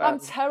bat, I'm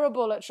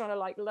terrible at trying to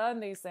like learn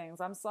these things.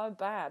 I'm so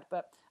bad,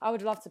 but I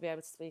would love to be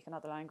able to speak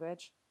another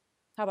language.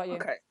 How about you?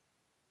 Okay.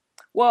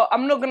 Well,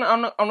 I'm not.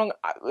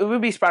 It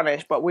would be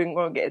Spanish, but we're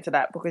going to get into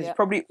that because it's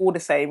probably all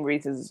the same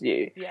reasons as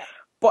you. Yeah.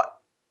 But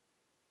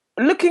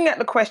looking at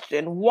the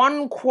question,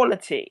 one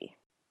quality,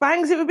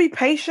 bangs, it would be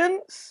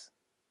patience.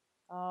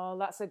 Oh,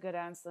 that's a good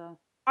answer.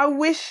 I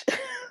wish.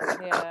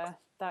 Yeah,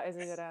 that is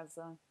a good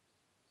answer.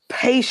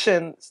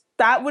 Patience.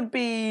 That would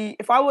be,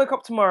 if I woke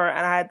up tomorrow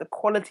and I had the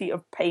quality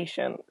of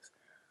patience,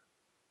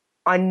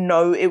 I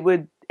know it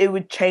would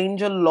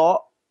change a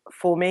lot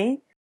for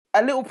me.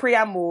 A little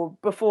preamble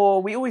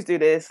before we always do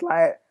this,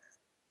 like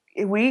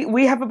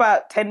we have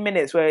about 10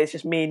 minutes where it's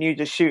just me and you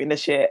just shooting the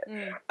shit.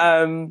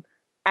 And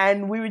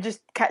we were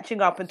just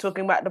catching up and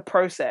talking about the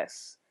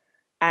process.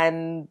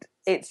 And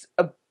it's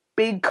a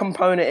big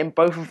component in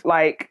both of,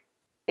 like,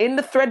 in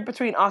the thread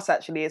between us,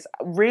 actually, is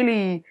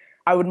really,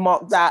 I would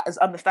mark that as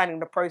understanding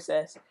the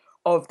process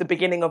of the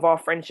beginning of our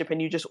friendship. And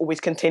you just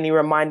always continue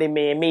reminding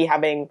me, and me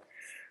having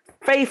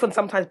faith and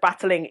sometimes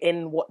battling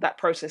in what that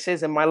process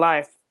is in my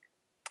life.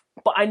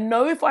 But I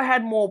know if I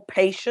had more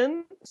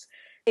patience,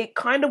 it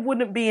kind of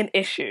wouldn't be an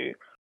issue.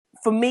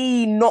 For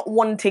me, not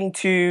wanting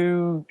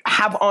to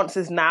have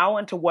answers now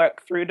and to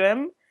work through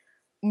them,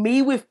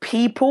 me with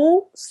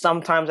people,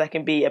 sometimes I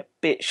can be a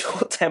bit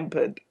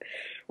short-tempered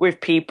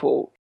with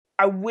people.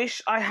 I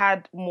wish I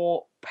had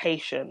more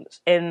patience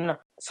in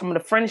some of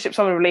the friendships,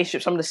 some of the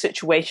relationships, some of the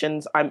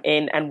situations I'm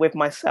in and with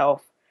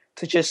myself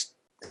to just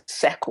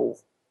settle.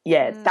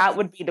 Yeah, that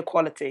would be the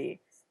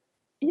quality.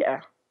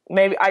 Yeah.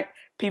 Maybe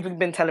people have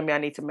been telling me I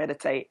need to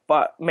meditate,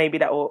 but maybe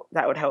that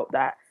would help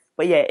that.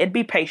 But yeah, it'd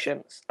be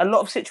patience. A lot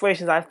of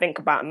situations I think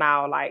about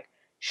now, like,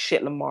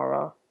 shit,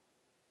 Lamara,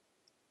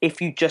 if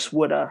you just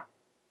woulda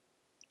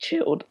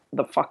chilled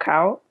the fuck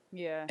out,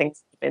 things would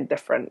have been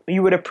different.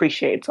 You would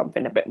appreciate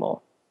something a bit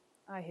more.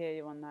 I hear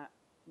you on that.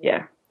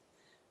 Yeah.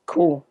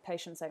 Cool.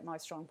 Patience ain't my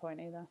strong point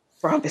either.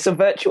 Right, it's a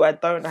virtue I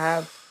don't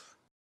have.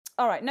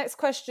 All right, next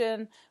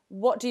question.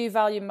 What do you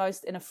value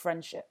most in a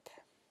friendship?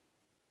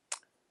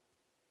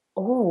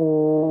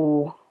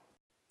 Ooh.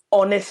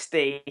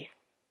 Honesty.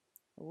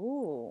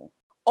 Ooh.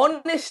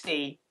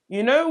 Honesty.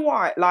 You know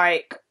what?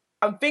 Like,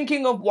 I'm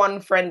thinking of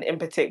one friend in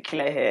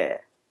particular here.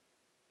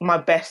 My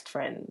best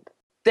friend.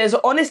 There's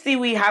honesty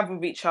we have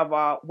with each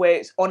other where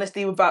it's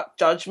honesty without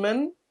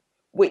judgment,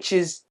 which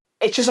is,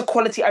 it's just a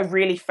quality I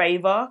really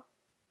favor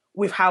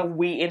with how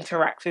we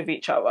interact with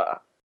each other.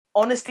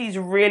 Honesty is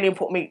really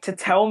important to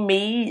tell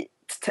me,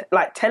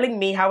 like telling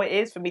me how it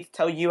is, for me to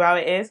tell you how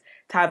it is,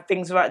 to have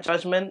things without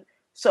judgment.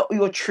 So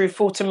you're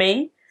truthful to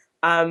me.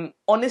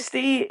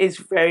 Honesty is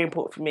very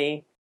important for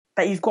me.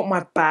 That you've got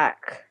my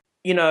back.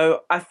 You know,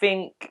 I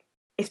think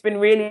it's been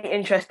really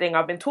interesting.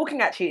 I've been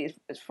talking, actually,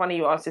 it's funny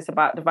you asked this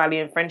about the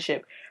value in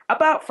friendship,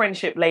 about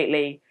friendship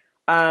lately,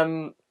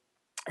 in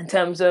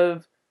terms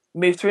of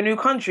move to a new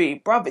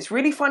country. Bruv, it's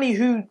really funny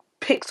who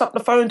picks up the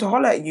phone to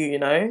holler at you, you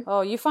know?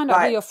 Oh, you find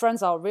out who your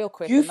friends are real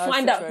quick. You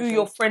find out who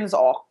your friends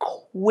are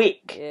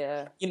quick.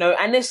 Yeah. You know,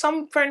 and there's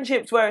some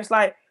friendships where it's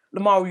like,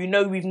 Lamar, you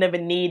know we've never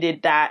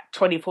needed that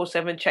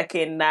 24/7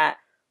 check-in, that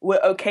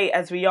we're okay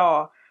as we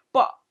are.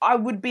 But I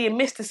would be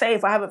amiss to say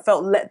if I haven't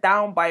felt let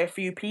down by a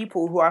few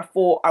people who I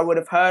thought I would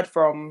have heard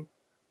from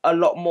a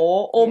lot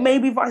more. Or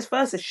maybe vice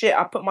versa. Shit,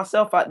 I put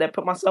myself out there,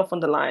 put myself on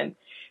the line.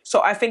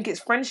 So I think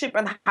it's friendship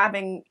and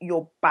having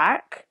your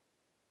back,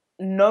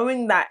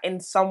 knowing that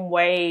in some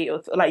way,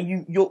 like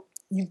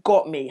you've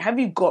got me. Have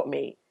you got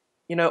me?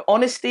 You know,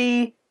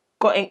 honesty,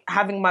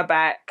 having my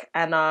back,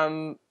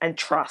 and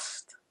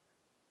trust.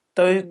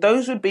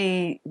 Those would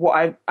be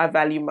what I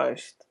value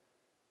most.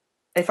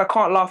 If I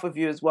can't laugh with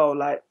you as well,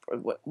 like,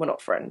 we're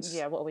not friends.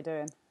 Yeah, what are we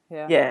doing?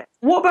 Yeah. Yeah.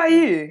 What about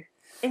you?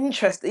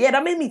 Interesting. Yeah,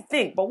 that made me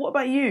think. But what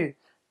about you?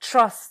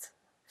 Trust,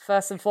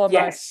 first and foremost.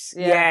 Yes.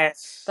 Yeah,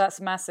 yes. That's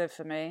massive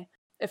for me.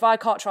 If I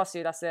can't trust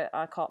you, that's it.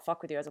 I can't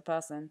fuck with you as a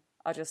person.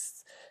 I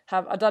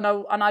don't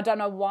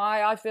know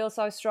why I feel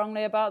so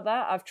strongly about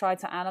that. I've tried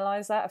to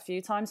analyze that a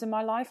few times in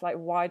my life. Like,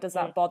 why does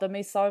that bother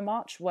me so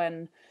much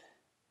when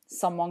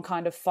someone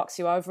kind of fucks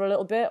you over a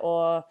little bit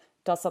or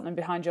does something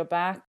behind your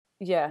back?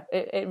 Yeah,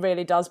 it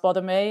really does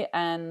bother me.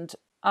 And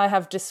I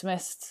have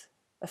dismissed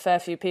a fair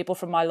few people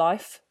from my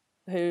life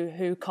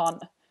who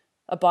can't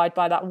abide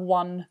by that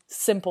one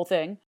simple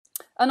thing.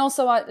 And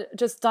also, I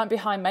just don't be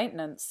high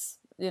maintenance.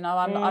 You know,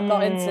 I'm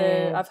not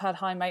into, I've had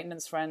high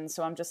maintenance friends,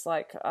 so I'm just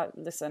like,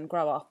 listen,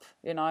 grow up,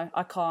 you know,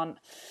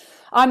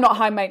 I'm not a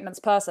high maintenance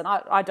person.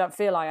 I don't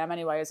feel I am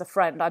anyway as a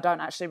friend. I don't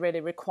actually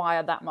really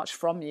require that much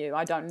from you.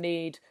 I don't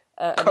need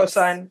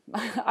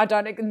I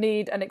don't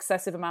need an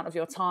excessive amount of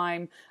your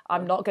time.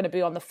 I'm not going to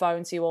be on the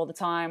phone to you all the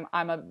time.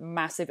 I'm a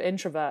massive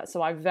introvert,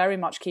 so I very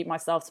much keep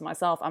myself to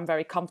myself. I'm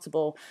very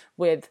comfortable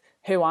with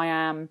who I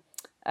am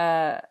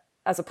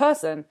as a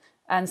person.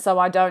 And so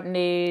I don't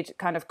need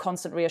kind of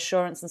constant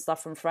reassurance and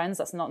stuff from friends.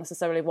 That's not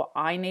necessarily what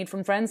I need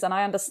from friends. And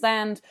I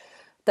understand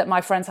that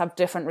my friends have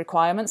different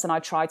requirements and I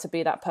try to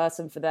be that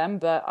person for them.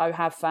 But I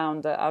have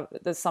found that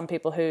there's some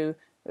people who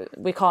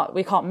we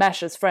can't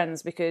mesh as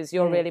friends because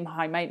you're really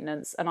high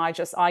maintenance. And I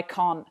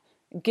can't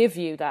give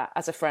you that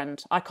as a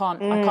friend. I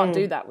can't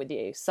do that with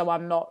you. So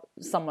I'm not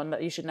someone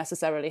that you should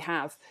necessarily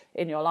have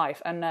in your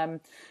life. And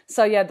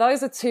so yeah,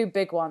 those are two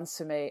big ones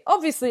for me.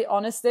 Obviously,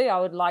 honesty. I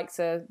would like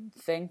to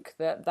think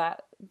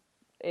that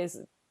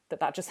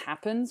just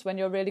happens when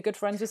you're really good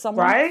friends with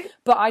someone. Right.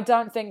 But I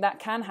don't think that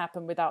can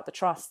happen without the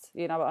trust.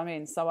 You know what I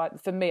mean? So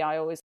for me,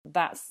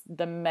 that's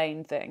the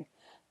main thing.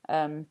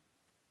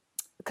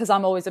 Because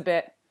I'm always a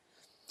bit,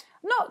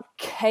 not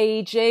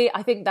cagey,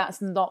 I think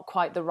that's not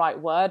quite the right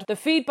word. The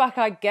feedback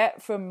I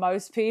get from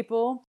most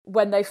people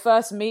when they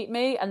first meet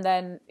me, and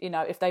then, you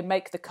know, if they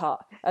make the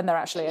cut and they're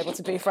actually able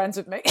to be friends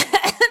with me.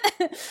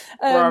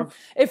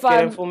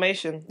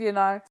 Information. You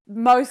know,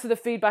 most of the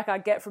feedback I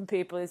get from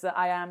people is that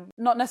I am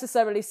not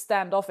necessarily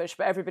standoffish,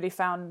 but everybody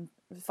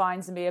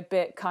finds me a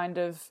bit kind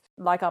of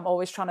like I'm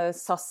always trying to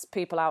suss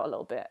people out a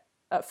little bit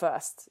at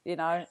first, you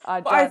know.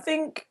 I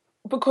think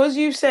because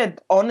you said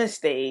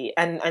honesty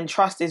and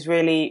trust is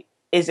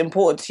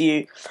important to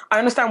you, I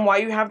understand why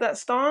you have that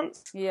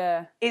stance.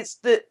 Yeah. It's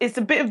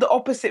a bit of the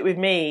opposite with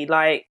me.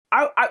 Like,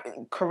 I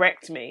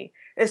correct me.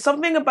 There's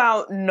something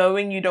about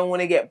knowing you don't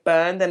want to get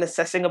burned and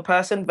assessing a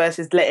person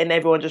versus letting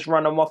everyone just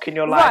run amok in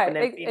your life and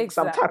then feeling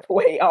some type of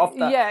way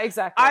after. Yeah,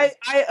 exactly.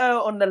 I err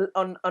on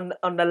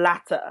the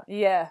latter.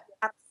 Yeah.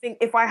 I think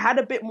if I had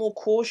a bit more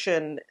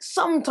caution,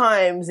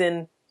 sometimes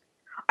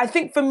I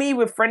think for me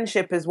with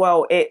friendship as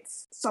well,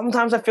 it's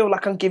sometimes I feel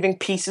like I'm giving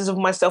pieces of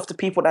myself to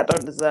people that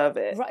don't deserve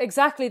it. Right,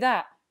 exactly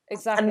that.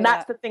 And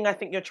that's the thing I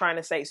think you're trying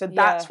to say. So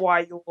that's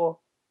why you're,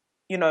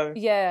 you know.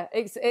 Yeah,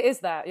 it is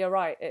that. You're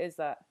right. It is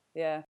that.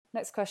 Yeah.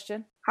 Next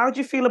question. How do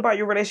you feel about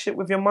your relationship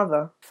with your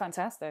mother?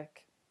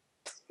 Fantastic.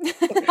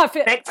 I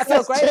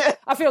feel great.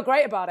 I feel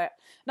great about it.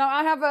 No,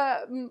 I have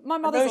my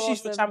mother's awesome.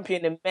 She's the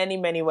champion in many,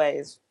 many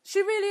ways.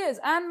 She really is,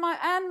 and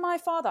my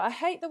father. I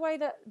hate the way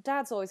that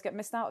dads always get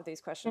missed out of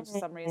these questions for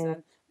some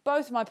reason.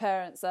 Both my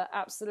parents are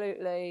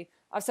absolutely.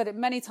 I've said it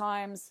many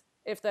times.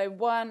 If they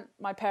weren't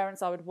my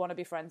parents, I would want to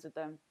be friends with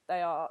them.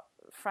 They are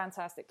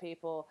fantastic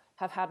people.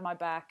 Have had my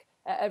back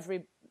at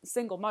every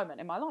single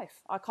moment in my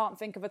life. I can't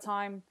think of a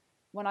time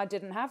when I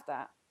didn't have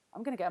that.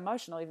 I'm going to get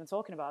emotional even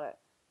talking about it.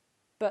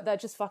 But they're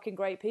just fucking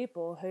great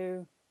people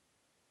who,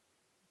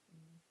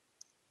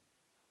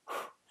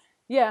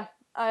 yeah,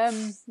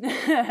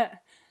 they're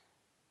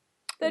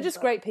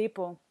just great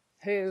people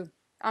who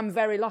I'm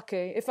very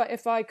lucky. If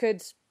I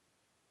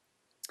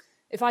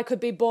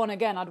could be born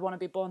again, I'd want to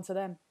be born to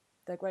them.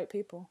 They're great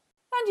people.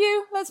 And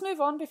you, let's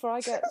move on before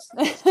I get.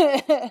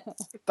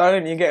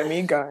 Don't you get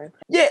me going?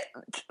 Yeah,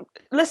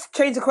 let's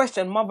change the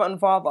question. Mother and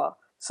father.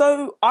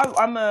 So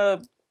I'm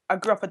a I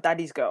grew up a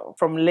daddy's girl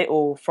from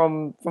little,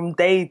 from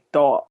day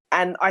dot.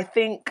 And I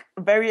think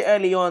very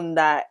early on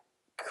that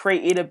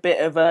created a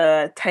bit of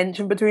a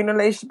tension between the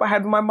relationship I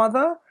had with my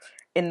mother,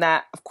 in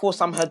that, of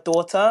course, I'm her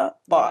daughter,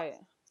 but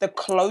the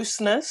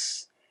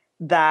closeness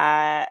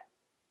that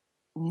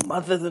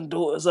mothers and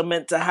daughters are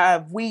meant to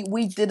have, we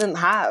didn't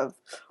have.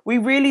 We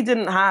really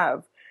didn't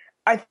have.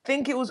 I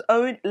think it was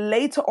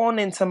later on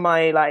into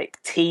my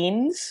like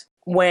teens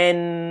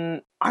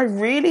when I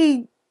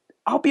really,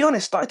 I'll be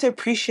honest, started to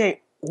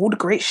appreciate all the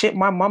great shit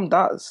my mum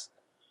does.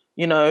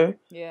 You know,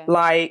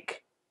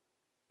 like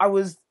it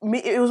was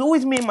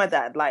always me and my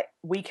dad. Like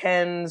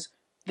weekends,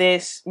 me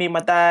and my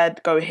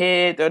dad go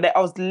here. I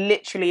was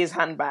literally his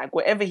handbag.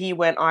 Wherever he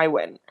went, I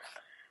went.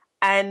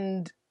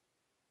 And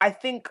I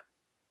think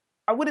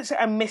I wouldn't say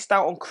I missed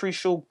out on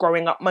crucial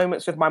growing up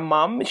moments with my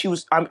mum.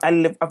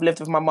 I've lived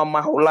with my mum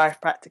my whole life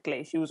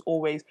practically. She was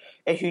always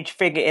a huge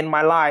figure in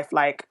my life.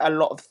 Like a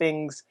lot of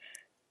things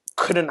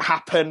couldn't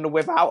happen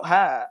without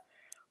her.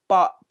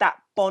 But that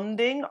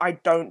bonding, I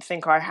don't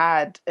think I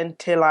had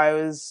until I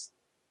was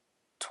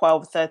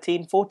 12,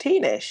 13,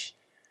 14-ish.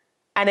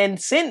 And then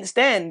since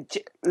then,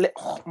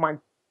 oh my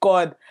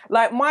God.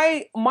 Like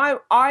I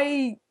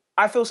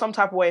feel some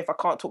type of way if I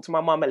can't talk to my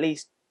mum at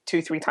least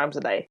 2-3 times a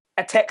day.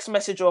 A text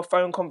message or a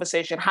phone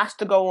conversation has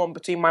to go on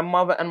between my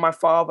mother and my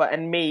father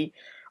and me.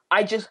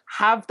 I just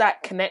have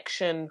that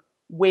connection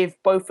with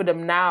both of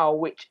them now,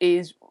 which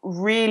is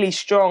really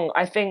strong.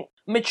 I think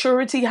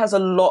maturity has a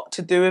lot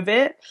to do with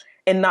it,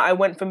 in that I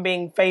went from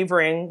being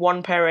favouring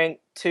one parent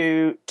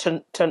to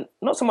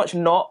not so much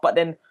not, but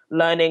then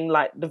learning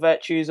like the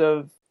virtues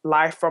of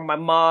life from my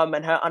mum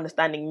and her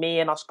understanding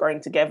me and us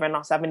growing together and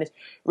us having this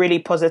really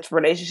positive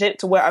relationship,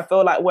 to where I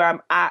feel like where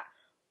I'm at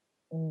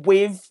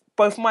with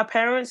both my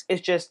parents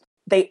is just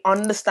they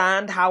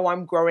understand how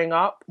I'm growing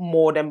up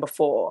more than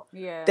before.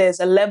 Yeah. There's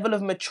a level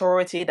of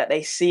maturity that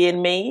they see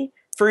in me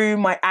through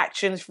my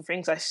actions, through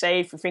things I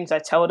say, through things I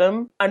tell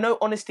them. I know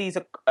honesty is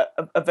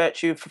a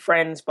virtue for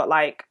friends, but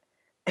like,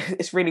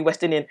 it's really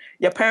West Indian.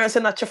 Your parents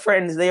are not your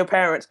friends, they're your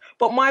parents.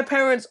 But my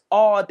parents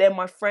they're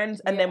my friends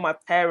and they're my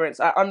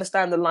parents. I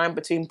understand the line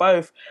between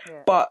both.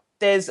 Yeah. But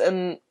there's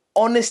an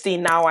honesty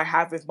now I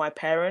have with my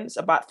parents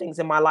about things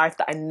in my life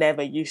that I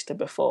never used to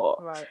before.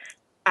 Right.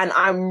 And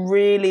I'm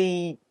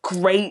really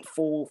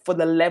grateful for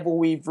the level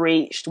we've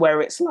reached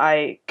where it's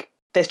like,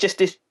 there's just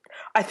this,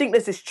 I think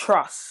there's this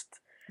trust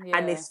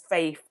and this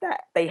faith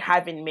that they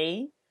have in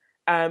me.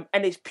 And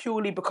it's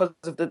purely because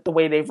of the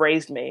way they've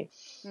raised me.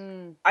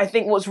 Mm. I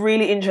think what's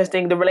really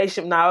interesting, the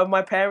relationship now with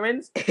my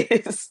parents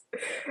is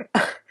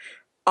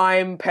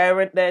I'm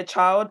parent their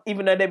child,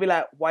 even though they'd be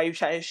like, why are you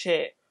chatting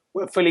shit?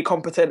 We're fully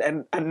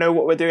competent and know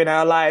what we're doing in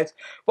our lives.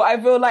 But I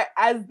feel like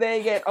as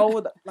they get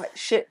older, like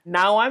shit,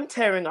 now I'm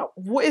tearing up.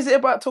 What is it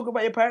about talking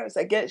about your parents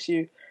that gets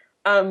you?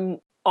 I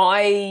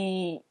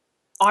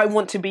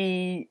want to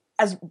be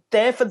as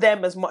there for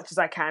them as much as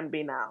I can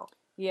be now.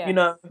 Yeah. You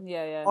know?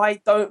 Yeah. I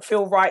don't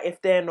feel right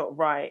if they're not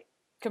right.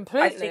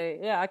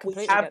 Completely. I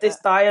completely we have this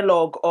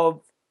dialogue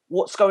of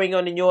what's going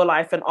on in your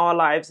life and our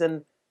lives,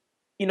 and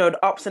you know,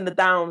 the ups and the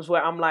downs,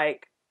 where I'm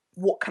like,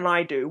 what can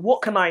I do?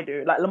 What can I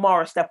do? Like,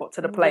 Lamara, step up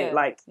to the plate.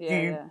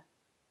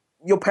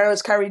 Your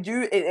parents carried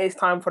you. It's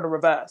time for the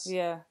reverse.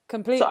 Yeah,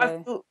 completely.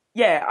 So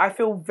I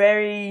feel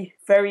very,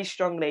 very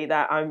strongly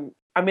that I'm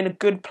in a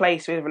good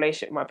place with a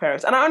relationship with my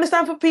parents. And I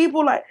understand for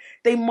people, like,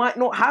 they might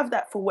not have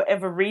that for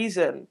whatever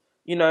reason.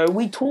 You know,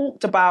 we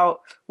talked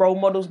about role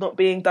models not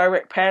being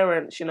direct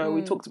parents. You know,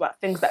 we talked about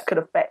things that could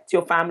affect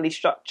your family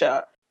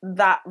structure.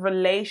 That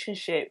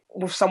relationship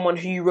with someone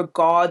who you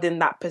regard in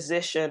that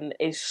position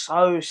is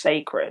so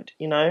sacred,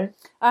 you know?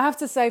 I have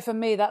to say, for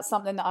me, that's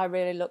something that I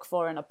really look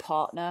for in a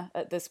partner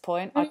at this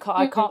point.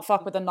 I can't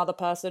fuck with another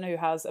person who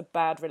has a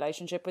bad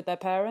relationship with their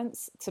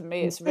parents. To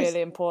me, it's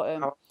really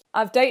important.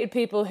 I've dated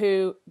people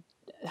who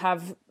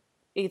have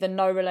either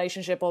no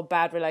relationship or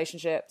bad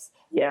relationships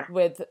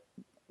with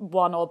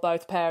one or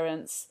both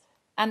parents,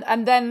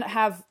 and then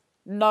have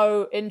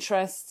no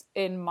interest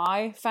in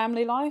my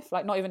family life,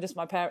 like not even just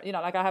my parents, you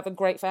know, like I have a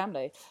great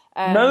family.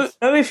 And no,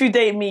 if you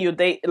date me, you're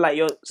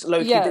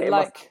low-key dating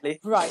my family.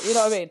 Right, you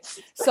know what I mean?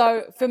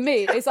 So for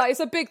me, it's like,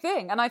 it's a big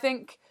thing. And I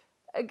think,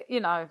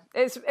 you know,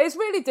 it's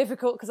really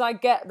difficult because I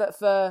get that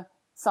for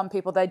some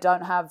people, they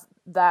don't have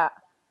that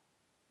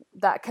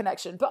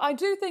connection. But I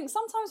do think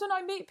sometimes when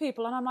I meet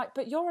people and I'm like,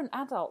 but you're an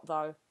adult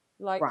though.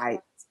 Like, right.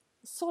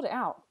 Sort it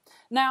out.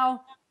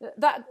 Now,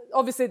 that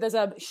obviously there's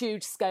a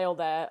huge scale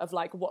there of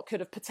like what could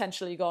have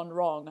potentially gone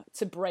wrong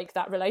to break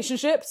that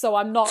relationship. So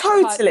I'm not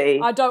totally.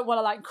 I don't want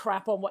to like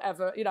crap on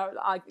whatever, you know,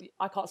 I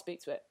can't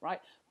speak to it, right?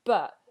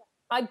 But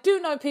I do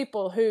know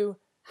people who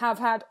have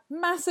had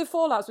massive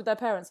fallouts with their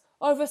parents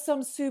over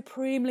some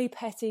supremely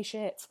petty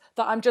shit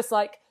that I'm just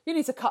like, you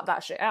need to cut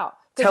that shit out.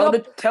 Tell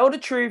the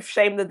truth,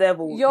 shame the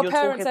devil. Your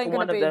parents ain't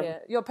going to be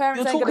here. Your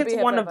parents ain't going to be here. You're talking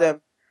to one of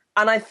them.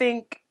 And I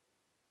think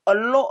a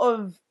lot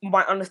of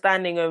my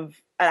understanding of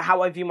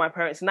how I view my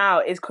parents now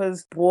is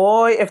because,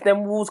 boy, if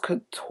them walls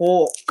could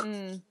talk,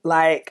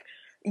 like,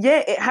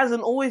 yeah, it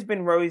hasn't always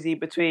been rosy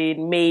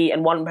between me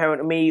and one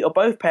parent, or me or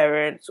both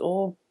parents,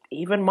 or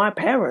even my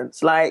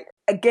parents. Like,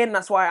 again,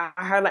 that's why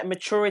I highlight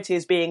maturity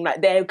as being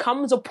like, there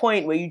comes a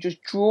point where you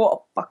just draw a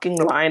fucking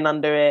line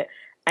under it,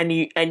 and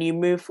you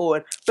move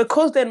forward,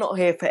 because they're not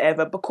here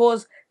forever,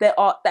 because there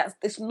are that's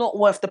it's not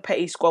worth the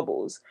petty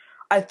squabbles.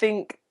 I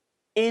think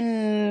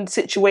in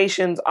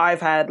situations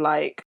I've had,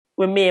 like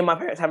when me and my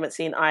parents haven't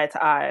seen eye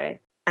to eye,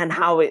 and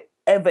how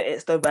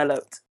it's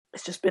developed,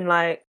 it's just been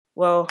like,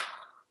 well,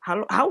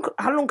 how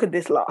long could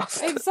this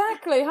last?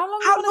 Exactly. How long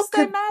do you How want to long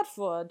stay could mad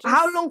for?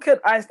 how long could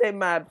I stay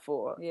mad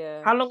for?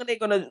 Yeah. How long are they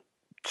gonna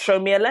show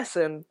me a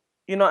lesson?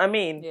 You know what I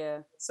mean? Yeah.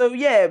 So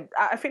yeah,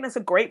 I think that's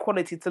a great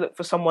quality to look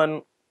for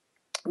someone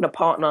in a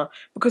partner,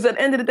 because at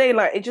the end of the day,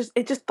 like it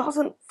just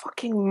doesn't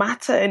fucking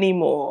matter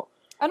anymore.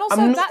 And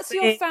also, I'm not that's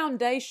your saying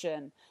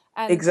foundation.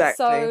 And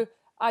exactly. so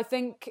I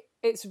think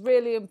it's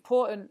really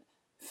important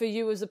for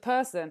you as a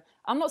person.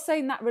 I'm not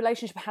saying that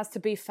relationship has to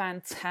be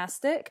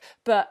fantastic,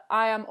 but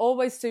I am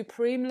always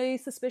supremely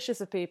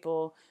suspicious of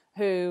people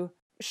who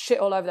shit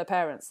all over their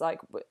parents. Like,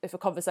 if a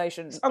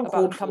conversation It's about them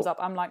uncalled comes for. up,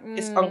 I'm like,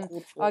 It's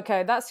uncalled for.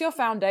 okay, that's your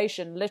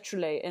foundation,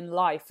 literally, in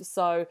life.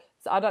 So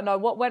I don't know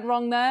what went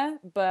wrong there,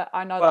 but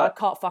I know that I But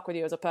can't fuck with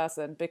you as a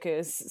person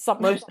because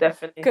something, most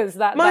definitely, because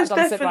that most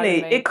doesn't sit right with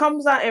definitely, me. it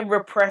comes out in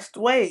repressed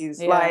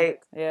ways. Yeah,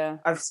 Like yeah.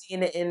 I've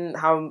seen it in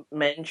how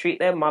men treat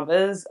their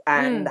mothers,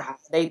 and how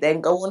they then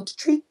go on to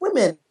treat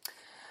women.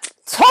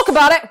 Talk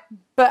about it,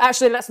 but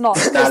actually, let's not,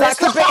 because No, that let's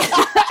could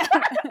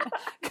not. be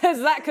because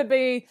that could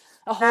be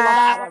a whole other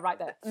hour right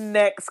there.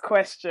 Next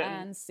question.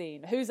 And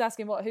scene. Who's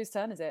asking what? Whose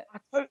turn is it? I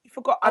totally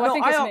forgot. Oh, I know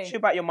think I it's asked me. you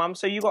about your mum,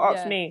 so you got to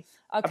ask Yeah. me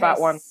Okay, about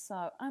one.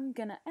 so I'm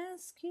gonna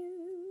ask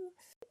you: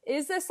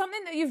 is there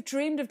something that you've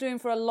dreamed of doing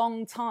for a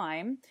long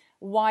time?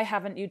 Why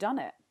haven't you done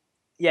it?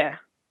 Yeah,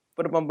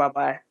 put a bum bye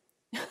bye.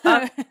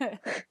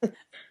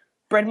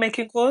 Bread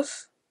making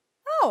course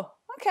Oh,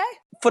 okay.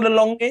 for the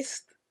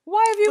longest.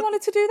 Why have you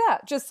wanted to do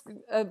that? Just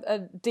a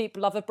deep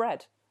love of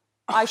bread.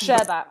 I share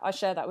that. I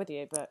share that with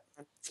you, but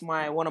It's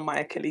one of my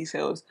Achilles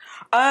heels.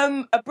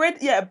 A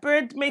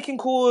bread making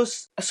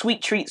course, a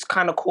sweet treats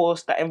kind of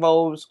course that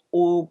involves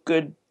all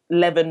good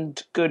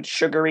leavened, good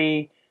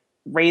sugary,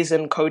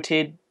 raisin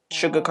coated,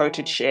 sugar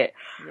coated shit.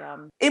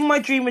 yum. In my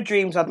dream of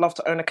dreams, I'd love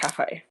to own a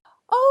cafe.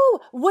 Oh,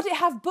 would it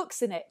have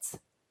books in it?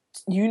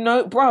 You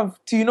know, bruv,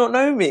 do you not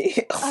know me?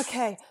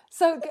 Okay,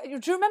 so do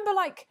you remember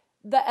like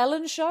the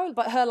Ellen show,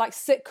 but her like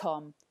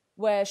sitcom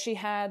where she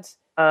had?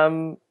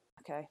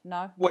 Okay,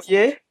 no. What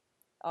year?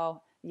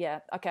 Oh, yeah.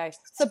 Okay,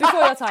 so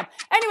before your time.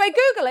 Anyway,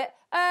 Google it.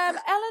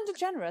 Ellen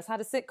DeGeneres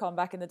had a sitcom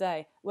back in the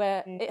day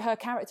where her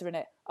character in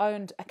it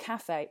owned a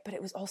cafe, but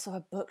it was also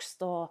a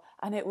bookstore,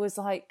 and it was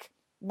like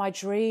my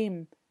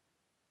dream.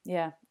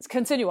 Yeah,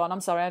 continue on.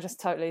 I'm sorry, I just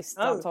totally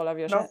stomped all over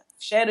your shit.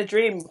 Share the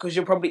dream, because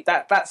you're probably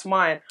that's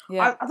mine.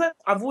 Yeah.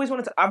 I've always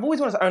wanted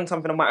to own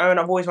something of my own.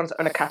 I've always wanted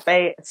to own a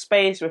cafe, a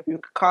space where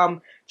people could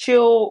come,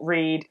 chill,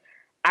 read,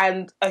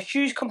 and a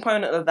huge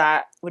component of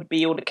that would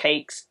be all the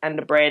cakes and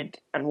the bread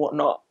and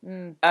whatnot.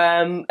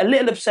 A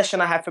little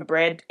obsession I have for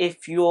bread.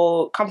 If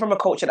you come from a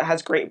culture that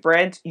has great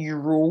bread, you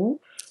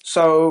rule.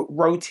 So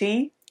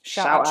roti,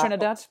 Shout out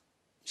Trinidad.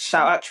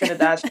 shout out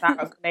Trinidad, shout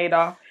out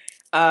Grenada,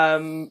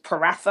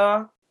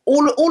 Paratha.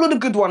 All of the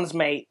good ones,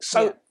 mate.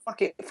 So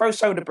fuck it, throw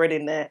soda bread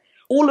in there.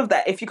 All of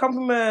that. If you come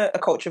from a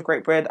culture of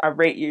great bread, I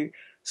rate you.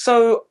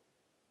 So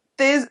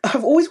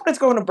I've always wanted to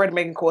go on a bread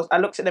making course. I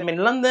looked at them in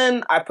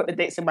London. I put the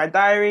dates in my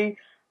diary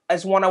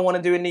as one I want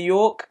to do in New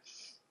York.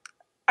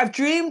 I've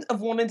dreamed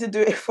of wanting to do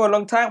it for a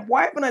long time.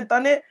 Why haven't I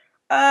done it?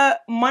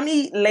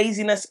 Money,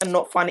 laziness, and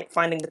not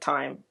finding the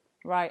time.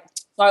 Right.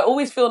 So I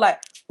always feel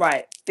like,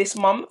 right, this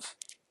month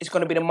is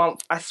going to be the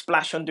month I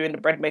splash on doing the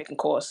bread making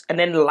course, and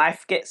then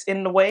life gets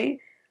in the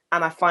way,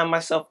 and I find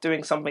myself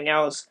doing something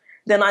else.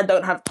 Then I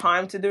don't have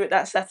time to do it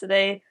that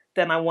Saturday.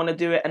 Then I want to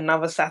do it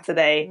another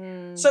Saturday.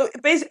 So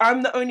basically,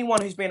 I'm the only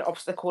one who's been an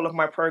obstacle of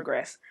my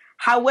progress.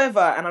 However,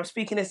 and I'm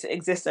speaking this to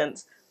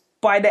existence,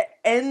 by the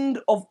end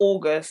of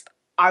August,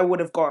 I would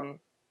have gone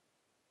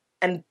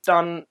and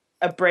done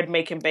a bread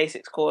making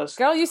basics course.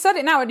 Girl, you said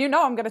it now, and you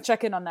know I'm going to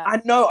check in on that.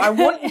 I know, I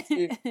wanted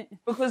to.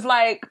 Because,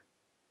 like,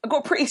 I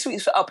got pretty sweet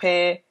set up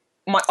here.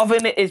 My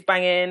oven is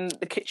banging.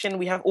 The kitchen,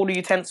 we have all the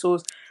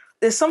utensils.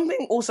 There's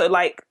something also,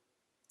 like,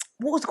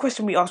 what was the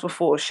question we asked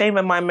before? Shame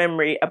in my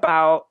memory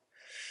about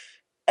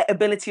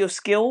ability or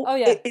skill. Oh,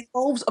 yeah. It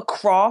involves a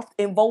craft.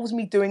 It involves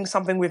me doing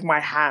something with my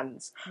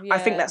hands. I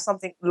think that's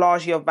something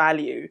largely of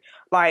value.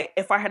 Like,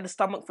 if I had the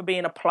stomach for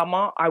being a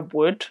plumber, I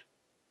would.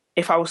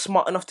 If I was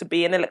smart enough to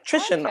be an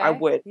electrician, I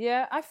would.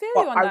 Yeah, I feel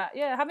you on that.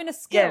 Yeah, having a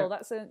skill,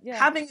 that's a... Yeah.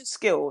 Having a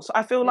skill. So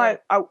I feel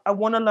like I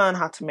want to learn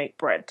how to make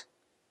bread.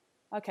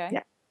 Okay.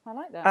 Yeah. I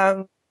like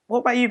that. What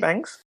about you,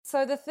 Banks?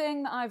 So the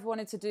thing that I've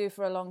wanted to do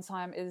for a long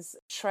time is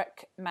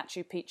trek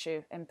Machu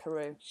Picchu in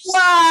Peru.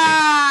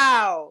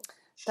 Wow!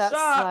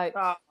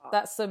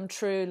 That's some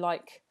true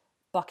like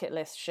bucket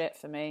list shit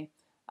for me.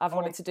 I've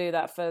wanted to do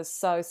that for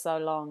so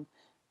long,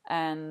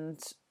 and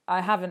I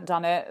haven't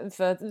done it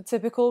for the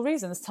typical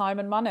reasons, time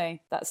and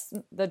money. That's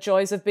the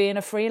joys of being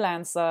a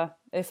freelancer.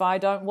 If I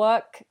don't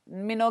work,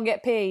 me not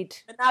get paid.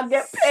 And I'll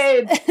get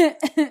paid.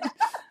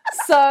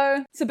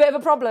 So it's a bit of a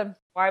problem.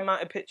 Why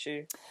Machu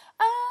Picchu?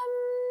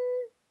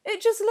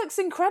 It just looks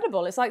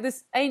incredible. It's like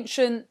this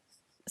ancient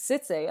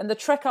city, and the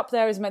trek up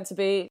there is meant to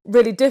be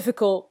really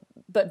difficult,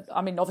 but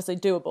I mean, obviously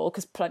doable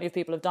because plenty of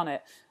people have done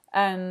it.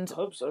 And I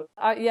hope so.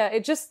 Yeah,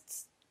 it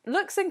just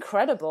looks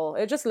incredible.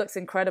 It just looks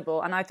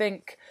incredible. And I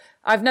think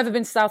I've never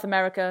been to South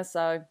America,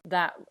 so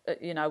that,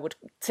 you know, would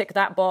tick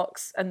that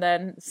box. And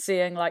then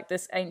seeing like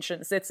this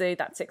ancient city,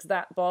 that ticks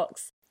that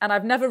box. And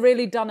I've never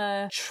really done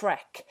a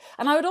trek.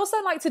 And I would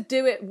also like to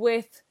do it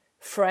with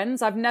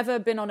friends. I've never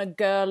been on a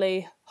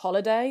girly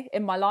holiday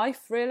in my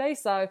life, really.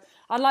 So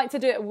I'd like to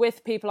do it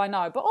with people I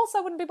know, but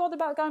also wouldn't be bothered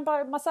about going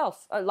by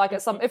myself. Like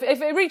at if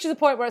it reaches a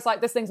point where it's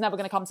like, this thing's never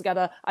going to come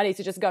together, I need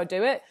to just go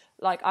do it.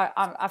 Like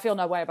I feel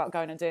no way about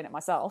going and doing it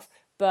myself,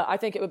 but I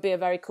think it would be a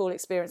very cool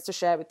experience to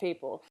share with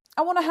people.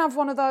 I want to have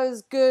one of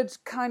those good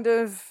kind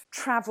of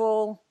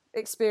travel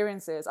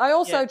experiences. I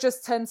also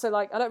just tend to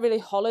I don't really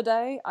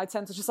holiday. I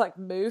tend to just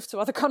move to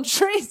other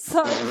countries.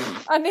 So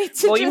I need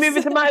to. Well, you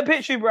moving to Machu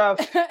Picchu, bro?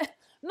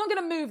 I'm not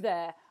going to move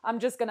there. I'm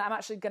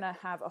actually going to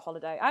have a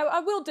holiday. I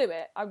will do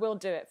it. I will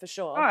do it for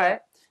sure. All right.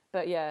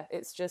 But yeah,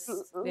 it's just...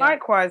 Yeah.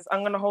 Likewise,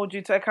 I'm going to hold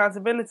you to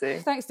accountability.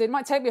 Thanks, dude. It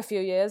might take me a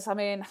few years. I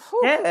mean...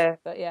 Whew. Yeah.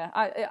 But yeah,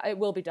 it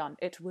will be done.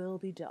 It will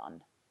be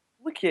done.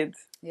 Wicked.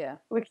 Yeah.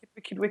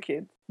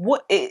 Wicked.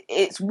 What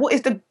is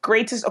the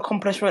greatest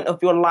accomplishment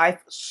of your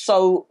life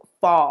so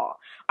far?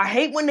 I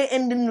hate when they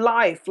end in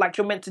life, like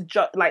you're meant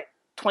to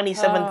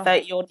 27,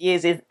 30 odd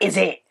years is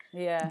it?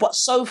 Yeah. But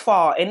so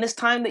far, in this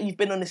time that you've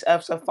been on this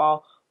earth so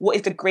far, what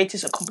is the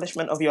greatest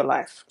accomplishment of your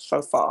life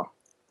so far?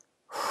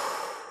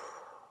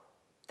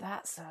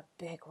 That's a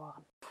big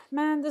one.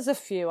 Man, there's a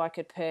few I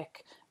could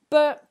pick.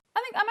 But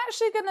I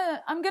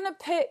think I'm gonna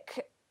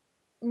pick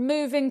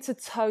moving to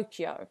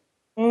Tokyo.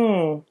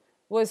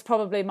 Was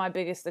probably my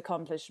biggest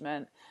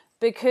accomplishment,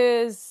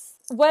 because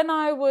when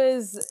I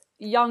was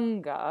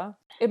younger,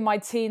 in my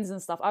teens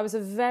and stuff, I was a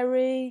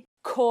very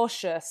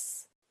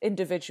cautious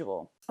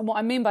individual. And what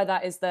I mean by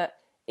that is that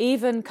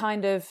even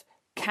kind of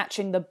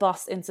catching the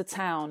bus into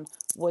town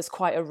was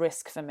quite a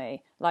risk for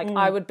me.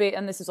 I would be,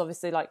 and this is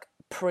obviously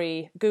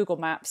pre-Google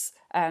Maps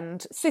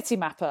and City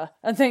Mapper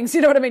and things,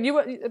 you know what I mean? You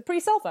were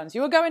pre-cell phones,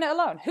 you were going it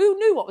alone. Who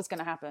knew what was going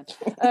to happen?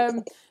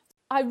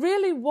 I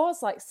really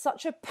was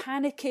such a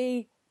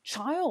panicky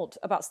child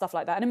about stuff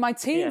like that. And in my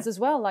teens as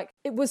well,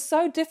 it was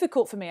so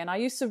difficult for me. And I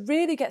used to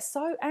really get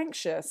so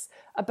anxious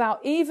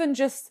about even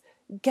just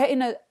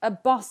getting a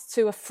bus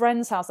to a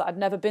friend's house that I'd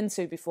never been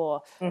to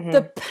before.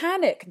 The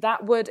panic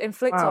that would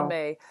inflict on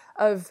me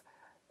of,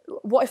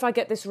 what if I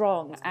get this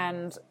wrong?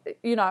 And,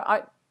 you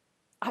know,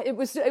 it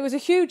was a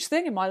huge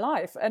thing in my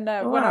life. And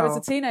when I was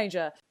a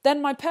teenager,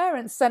 then my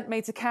parents sent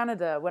me to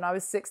Canada when I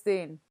was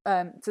 16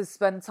 to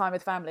spend time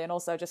with family, and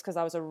also just because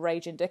I was a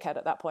raging dickhead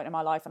at that point in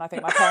my life. And I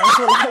think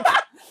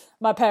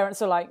my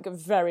parents were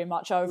very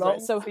much over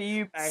it. So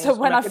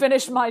when I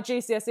finished my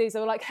GCSEs, they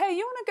were like, "Hey,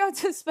 you want to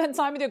go to spend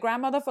time with your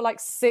grandmother for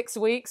 6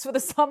 weeks for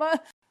the summer?"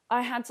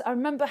 I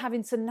remember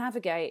having to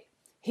navigate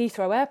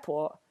Heathrow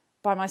Airport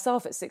by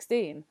myself at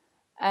 16,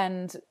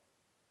 and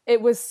it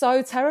was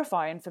so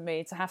terrifying for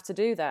me to have to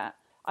do that.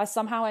 I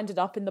somehow ended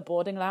up in the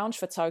boarding lounge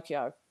for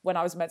Tokyo when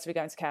I was meant to be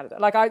going to Canada.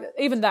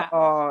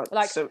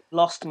 So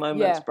lost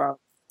moments, bro.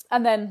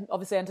 And then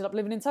obviously ended up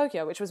living in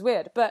Tokyo, which was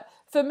weird. But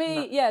for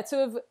me,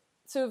 to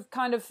have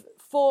kind of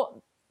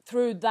fought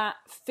through that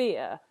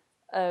fear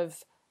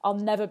of I'll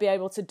never be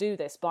able to do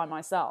this by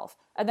myself,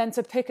 and then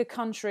to pick a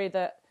country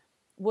that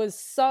was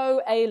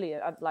so alien,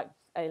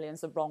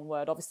 alien's the wrong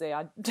word, obviously.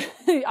 I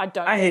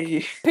don't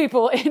think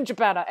people in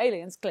Japan are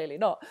aliens, clearly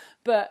not,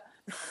 but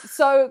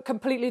so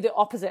completely the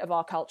opposite of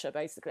our culture,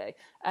 basically,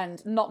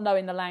 and not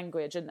knowing the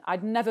language, and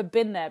I'd never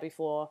been there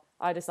before.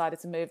 I decided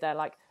to move there.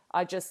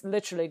 I just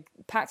literally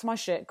packed my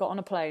shit, got on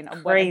a plane,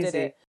 and went and did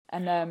it.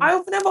 And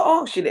I've never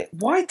asked you that.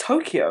 Why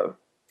Tokyo?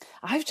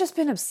 I've just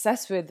been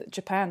obsessed with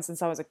Japan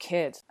since I was a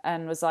kid,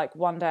 and was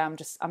one day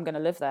I'm going to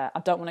live there. I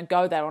don't want to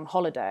go there on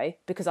holiday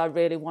because I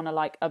really want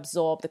to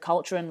absorb the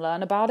culture and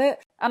learn about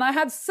it. And I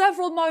had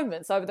several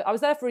moments I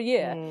was there for a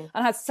year, and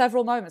I had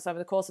several moments over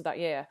the course of that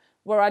year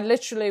where I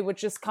literally would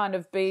just kind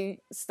of be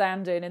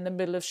standing in the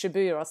middle of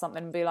Shibuya or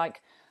something and be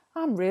like,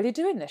 I'm really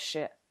doing this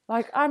shit.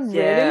 I'm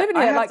really living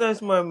here. I had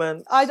those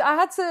moments. I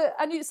had to,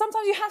 and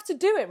sometimes you have to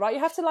do it, right? You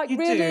have to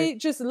really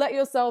just let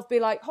yourself be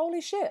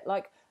holy shit,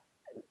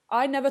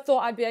 I never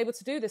thought I'd be able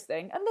to do this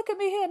thing. And look at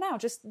me here now,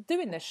 just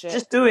doing this shit.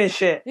 Just doing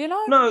shit. You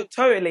know? No,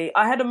 totally.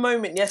 I had a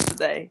moment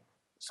yesterday,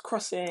 just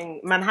crossing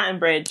Manhattan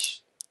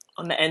Bridge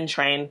on the N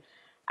train,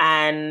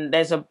 and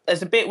there's a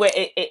bit where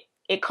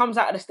it comes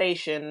out of the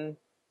station,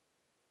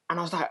 and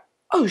I was like,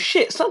 oh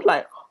shit,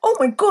 sunlight. Oh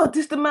my God,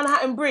 this is the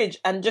Manhattan Bridge.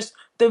 And just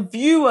the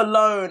view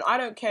alone, I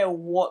don't care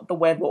what the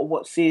weather or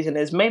what season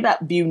is, may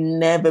that view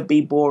never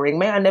be boring.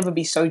 May I never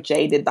be so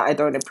jaded that I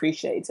don't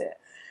appreciate it.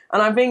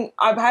 And I think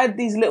I've had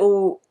these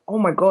little, oh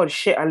my God,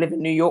 shit, I live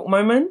in New York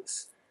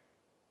moments.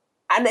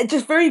 And it's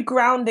just very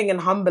grounding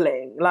and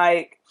humbling.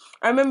 Like,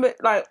 I remember,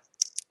 like,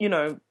 you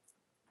know,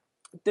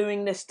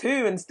 doing this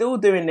too and still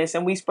doing this.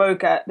 And we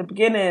spoke at the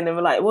beginning and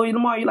we're like, well, you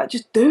know what? You're like,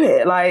 just do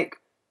it. Like,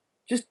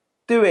 just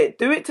do it.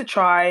 Do it to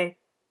try.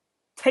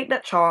 Take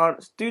that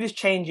chance. Do this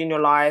change in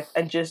your life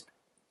and just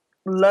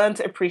learn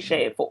to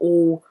appreciate it for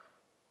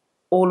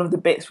all of the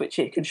bits which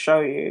it could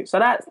show you. So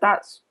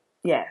that's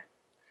yeah.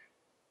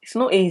 It's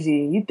not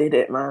easy. You did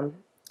it, man.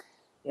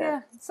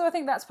 Yeah. So I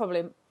think that's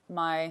probably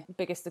my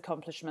biggest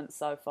accomplishment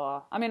so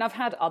far. I mean, I've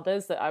had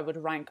others that I would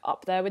rank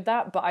up there with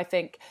that, but I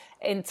think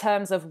in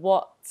terms of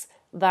what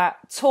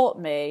that taught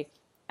me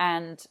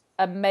and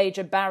a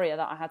major barrier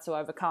that I had to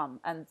overcome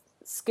and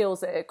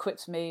skills that it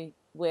equipped me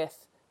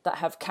with that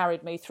have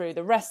carried me through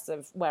the rest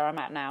of where I'm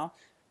at now,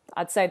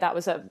 I'd say that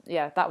was a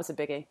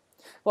biggie.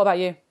 What about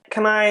you?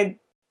 Can I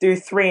do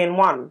 3 in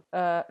 1?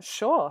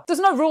 Sure. There's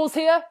no rules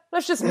here.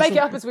 Let's just make it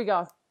up as we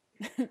go.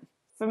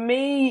 For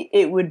me,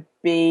 it would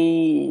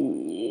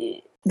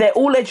be... They're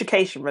all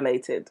education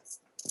related.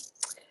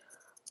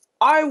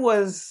 I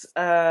was,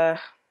 let's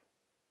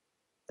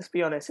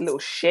be honest, a little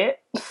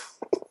shit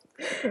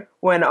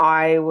when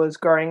I was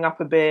growing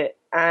up a bit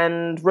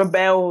and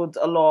rebelled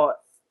a lot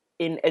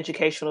in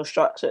educational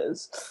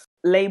structures.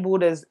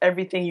 Labeled as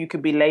everything you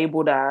could be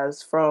labeled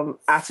as, from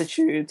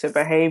attitude to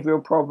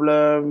behavioural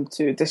problem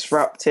to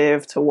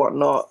disruptive to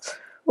whatnot.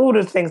 All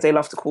the things they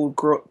love to call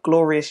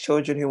glorious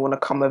children who want to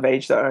come of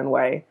age their own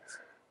way.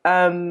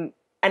 And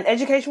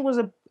education was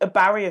a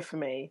barrier for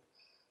me,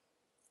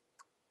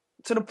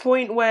 to the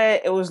point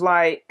where it was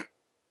like,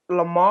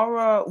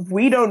 Lamara,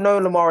 we don't know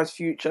Lamara's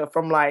future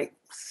from like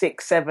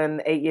 6,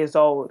 7, 8 years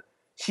old.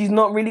 She's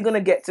not really going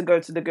to get to go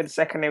to the good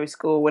secondary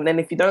school. And then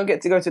if you don't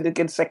get to go to the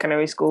good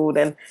secondary school,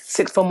 then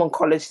sixth form on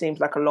college seems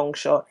like a long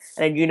shot.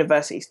 And then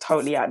university is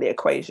totally out of the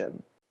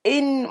equation.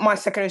 In my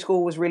secondary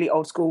school was really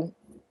old school.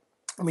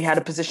 We had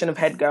a position of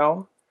head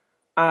girl.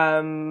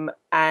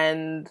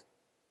 And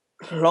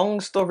long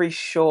story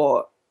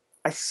short,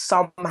 I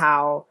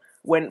somehow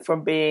went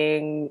from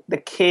being the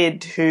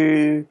kid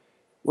who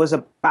was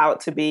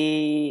about to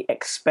be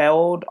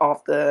expelled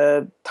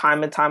after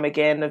time and time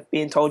again of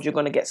being told you're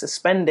going to get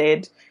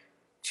suspended,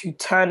 to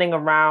turning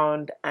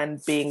around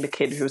and being the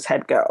kid who was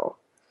head girl.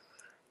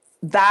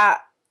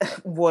 That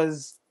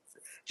was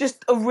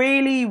just a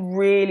really,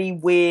 really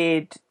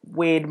weird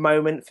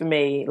moment for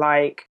me.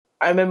 Like,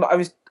 I remember I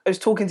was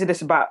talking to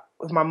this about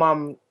with my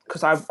mum,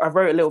 because I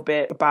wrote a little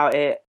bit about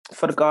it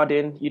for The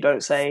Guardian, you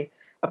don't say,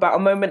 about a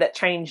moment that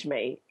changed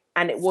me.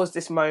 And it was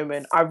this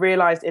moment. I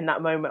realised in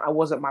that moment I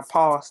wasn't my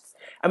past.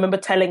 I remember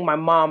telling my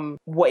mum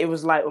what it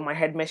was like when my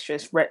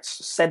headmistress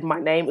said my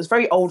name. It was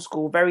very old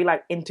school, very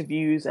like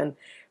interviews and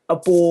a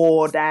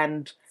board,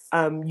 and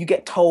you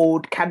get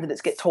told,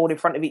 candidates get told in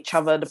front of each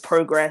other the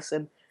progress.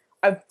 And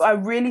I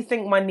really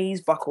think my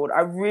knees buckled. I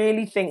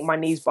really think my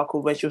knees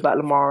buckled when she was like,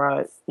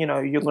 Lamara, you know,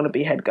 you're going to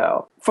be head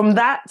girl. From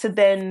that to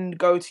then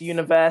go to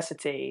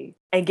university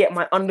and get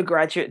my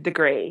undergraduate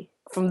degree.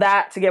 From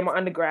that to get my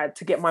undergrad,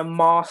 to get my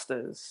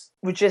master's,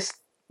 were just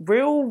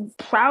real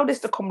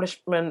proudest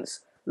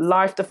accomplishments,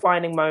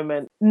 life-defining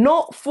moment.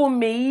 Not for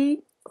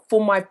me,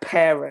 for my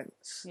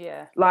parents.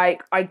 Yeah.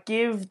 Like, I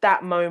give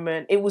that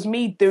moment, it was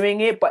me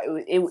doing it, but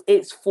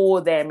it's for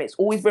them. It's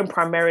always been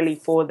primarily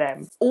for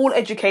them. All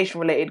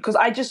education related, because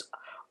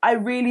I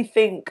really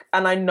think,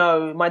 and I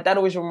know, my dad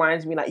always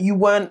reminds me, like, you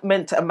weren't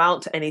meant to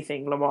amount to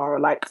anything, Lamara.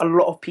 Like, a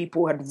lot of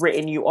people had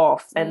written you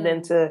off. And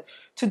then to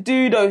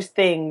do those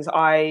things,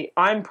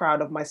 I'm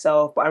proud of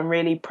myself, but I'm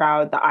really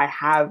proud that I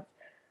have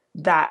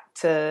that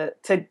to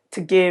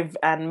give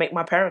and make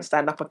my parents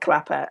stand up and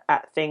clap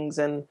at things,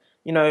 and,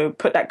 you know,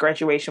 put that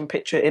graduation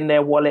picture in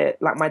their wallet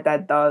like my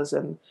dad does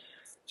and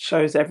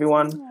shows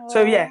everyone. Aww.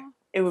 So yeah,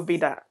 it would be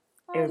that.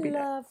 I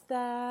love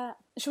that.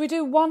 Should we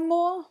do one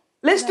more?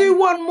 Let's do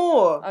one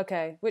more.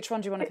 Okay, which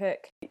one do you want to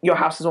pick? Your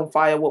house is on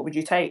fire, what would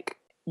you take?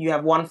 You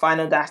have one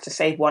final dash to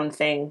save one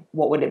thing,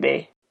 what would it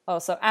be? Oh,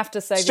 so after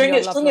saving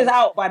your loved ones. String is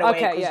out, by the way.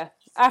 Okay, yeah.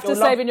 After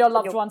saving your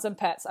loved ones and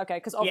pets. Okay,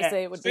 because obviously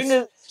it would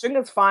be...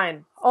 Stringer's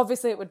fine.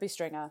 Obviously it would be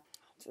Stringer.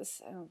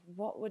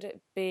 What would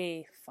it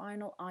be?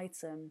 Final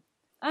item.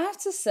 I have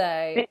to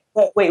say...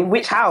 Wait,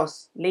 which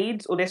house?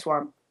 Leeds or this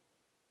one?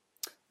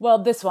 Well,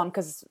 this one,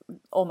 because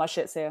all my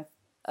shit's here.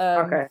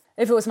 Okay.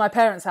 If it was my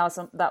parents' house,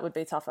 that would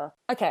be tougher.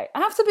 Okay, I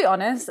have to be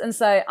honest and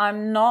say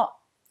I'm not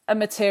a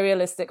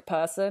materialistic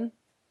person,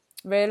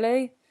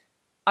 really.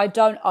 I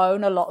don't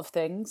own a lot of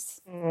things,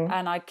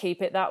 and I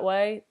keep it that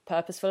way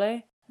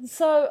purposefully.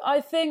 So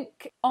I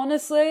think,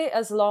 honestly,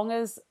 as long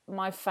as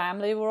my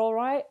family were all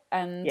right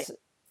and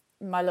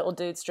my little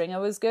dude Stringer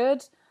was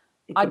good,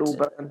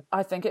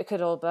 I think it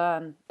could all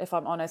burn, if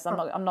I'm honest.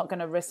 I'm not going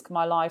to risk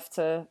my life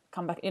to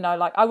come back. You know,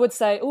 like I would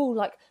say, oh,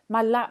 like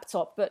my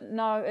laptop, but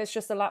no, it's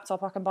just a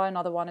laptop. I can buy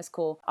another one. It's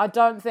cool. I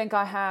don't think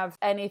I have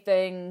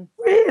anything.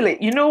 Really?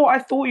 You know what I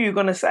thought you were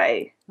going to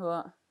say?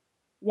 What?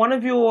 One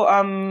of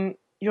your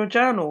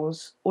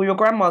journals or your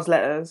grandma's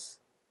letters.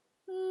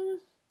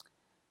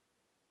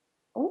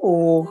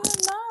 Oh.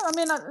 No, I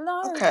mean,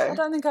 no, Okay. I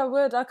don't think I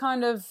would.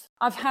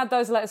 I've had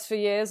those letters for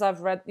years.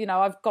 I've read,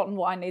 I've gotten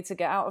what I need to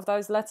get out of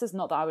those letters.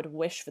 Not that I would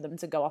wish for them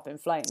to go up in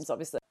flames,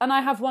 obviously. And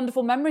I have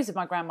wonderful memories of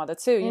my grandmother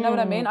too. You know what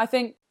I mean? I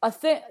think a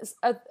thing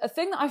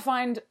that I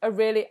find a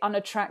really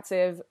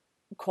unattractive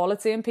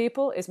quality in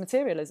people is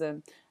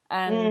materialism.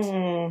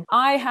 And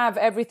I have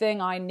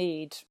everything I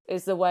need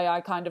is the way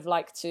I kind of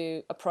like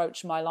to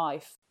approach my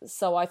life.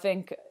 So I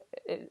think,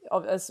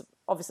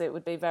 obviously it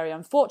would be very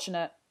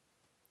unfortunate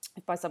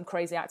if by some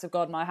crazy act of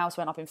God my house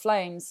went up in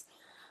flames.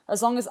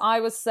 As long as I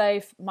was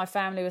safe, my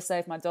family was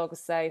safe, my dog was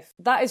safe,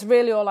 that is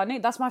really all I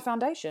need. That's my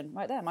foundation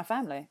right there, my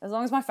family. As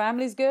long as my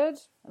family's good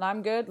and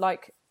I'm good,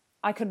 like,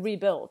 I can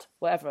rebuild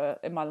whatever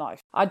in my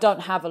life. I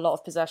don't have a lot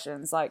of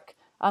possessions. Like,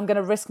 I'm going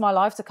to risk my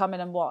life to come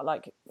in and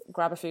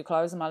grab a few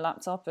clothes and my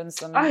laptop and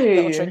some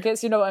little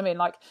trinkets. You know what I mean?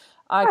 Like,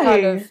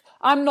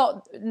 I'm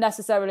not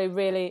necessarily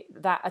really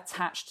that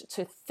attached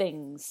to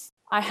things.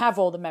 I have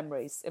all the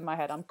memories in my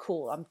head. I'm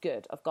cool. I'm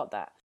good. I've got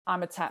that.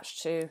 I'm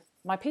attached to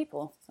my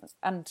people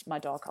and my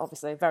dog,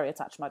 obviously. Very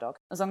attached to my dog.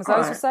 As long as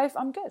those are safe,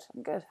 I'm good.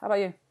 I'm good. How about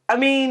you? I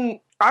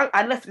mean,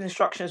 I left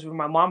instructions with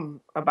my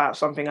mum about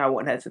something I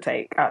want her to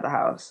take out the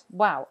house.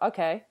 Wow.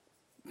 Okay.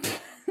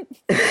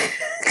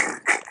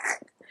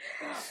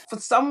 For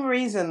some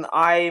reason,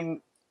 I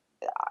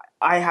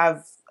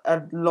have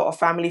a lot of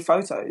family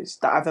photos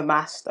that I've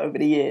amassed over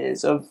the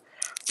years, of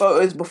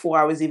photos before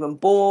I was even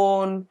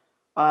born,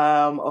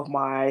 of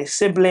my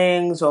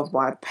siblings, of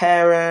my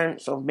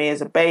parents, of me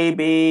as a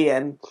baby,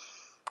 and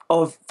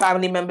of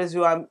family members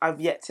who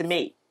I've yet to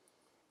meet.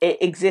 It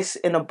exists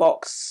in a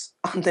box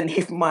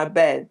underneath my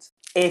bed.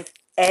 If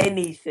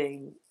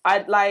anything,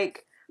 I'd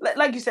like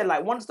you said,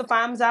 like, once the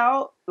fam's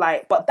out,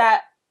 like, but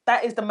that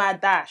is the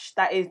mad dash.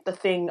 That is the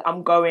thing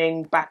I'm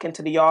going back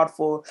into the yard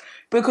for,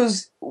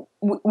 because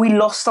we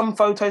lost some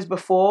photos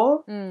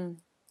before,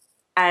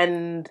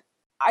 and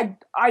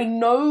I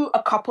know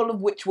a couple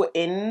of which were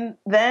in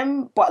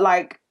them, but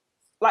like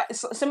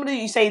similar to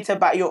you say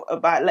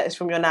about letters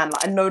from your nan.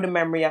 Like, I know the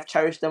memory, I've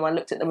cherished them, I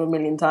looked at them a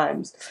million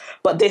times,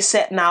 but this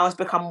set now has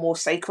become more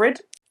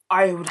sacred.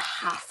 I would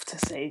have to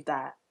save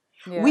that.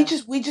 Yeah. We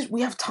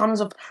have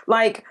tons of,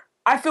 like,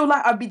 I feel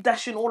like I'd be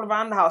dashing all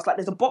around the house. Like,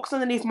 there's a box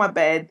underneath my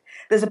bed.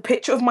 There's a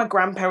picture of my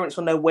grandparents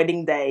on their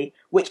wedding day,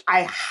 which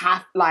I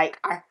have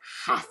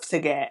to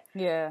get.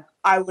 Yeah.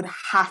 I would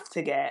have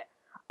to get.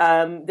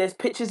 There's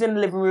pictures in the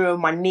living room of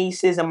my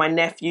nieces and my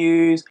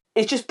nephews.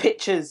 It's just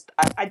pictures.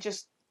 I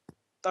just,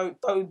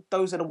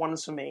 those are the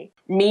ones for me.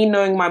 Me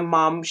knowing my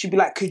mum, she'd be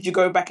like, could you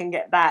go back and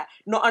get that?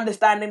 Not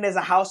understanding there's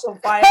a house on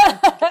fire.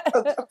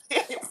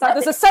 It's like,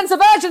 there's a sense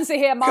of urgency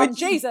here, Mum.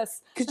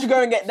 Jesus. Could you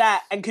go and get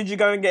that? And could you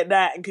go and get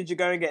that? And could you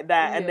go and get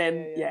that? And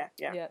then, yeah.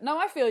 No,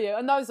 I feel you.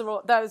 And those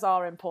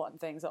are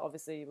important things that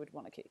obviously you would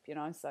want to keep,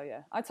 So,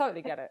 yeah, I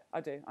totally get it. I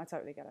do. I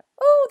totally get it.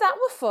 Oh, that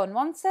was fun,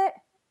 wasn't it?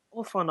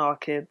 All fun, our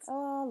kids.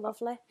 Oh,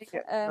 lovely.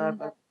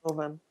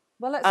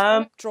 Well,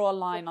 let's draw a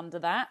line under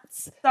that.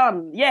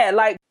 Done. Yeah,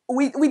 like,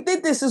 we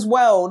did this as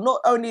well.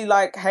 Not only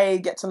like, hey,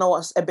 get to know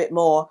us a bit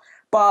more,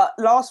 but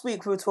last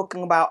week we were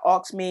talking about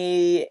Ask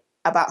Me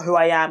About Who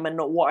I Am and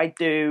Not What I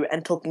Do,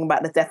 and talking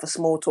about the death of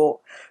small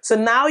talk. So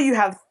now you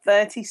have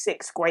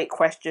 36 great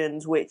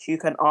questions which you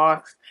can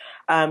ask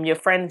your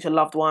friends, your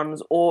loved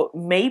ones, or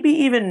maybe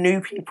even new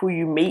people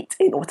you meet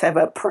in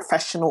whatever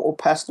professional or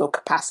personal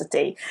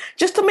capacity,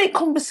 just to make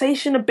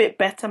conversation a bit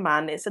better,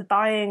 man. It's a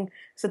dying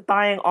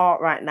art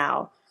right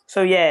now.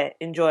 So yeah,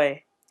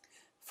 enjoy.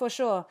 For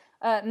sure.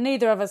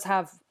 Neither of us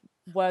have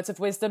words of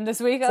wisdom this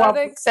week, I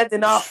think. We've said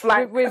enough.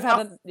 Like, we've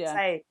done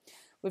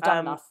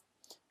enough.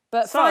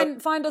 But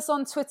find us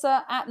on Twitter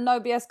at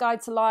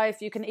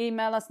NoBSGuideToLife. You can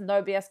email us,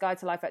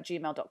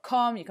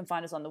 nobsguidetolife@gmail.com. You can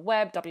find us on the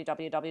web,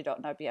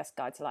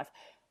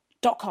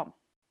 www.nobsguidetolife.com.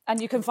 And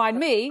you can find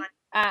me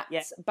at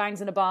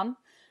Bangs in a Bun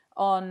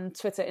on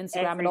Twitter,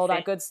 Instagram, and all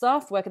that good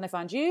stuff. Where can they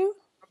find you?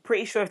 I'm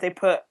pretty sure if they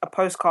put a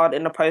postcard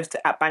in the post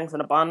at Bangs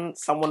in a Bun,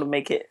 someone would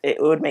make it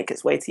would make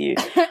its way to you.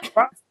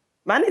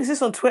 Man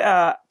exists on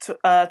Twitter.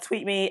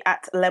 Tweet me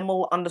at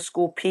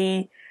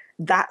lemel_p.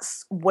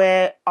 That's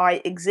where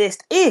I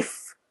exist.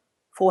 If,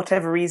 for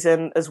whatever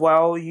reason as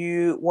well,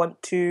 you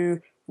want to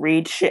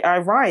read shit I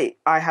write,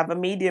 I have a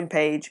Medium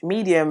page,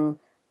 Medium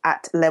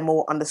at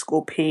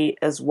lemel_p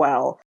as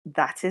well.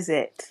 That is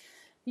it.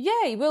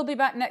 Yay, we'll be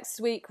back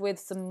next week with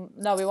some...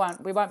 No, we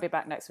won't. We won't be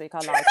back next week, I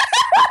lied.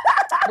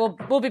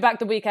 We'll be back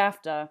the week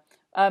after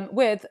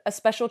with a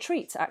special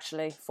treat,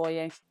 actually, for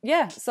you.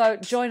 Yeah, so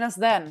join us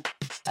then,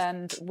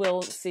 and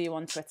we'll see you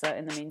on Twitter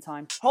in the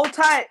meantime. Hold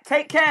tight.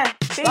 Take care.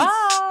 Peace.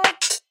 Bye.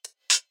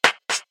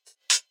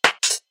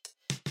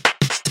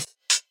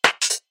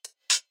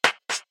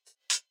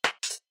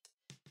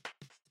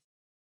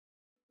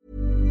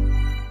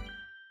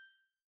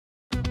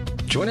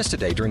 Join us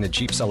today during the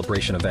Jeep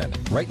Celebration event.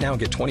 Right now,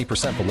 get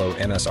 20% below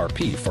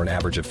MSRP for an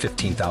average of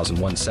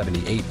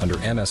 $15,178 under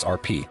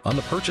MSRP on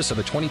the purchase of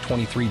a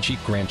 2023 Jeep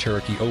Grand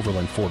Cherokee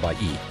Overland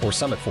 4xE or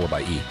Summit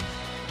 4xE.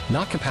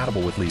 Not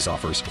compatible with lease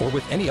offers or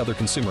with any other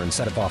consumer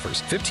incentive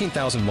offers.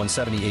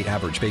 15,178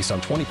 average based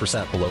on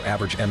 20% below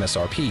average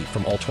MSRP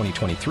from all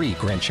 2023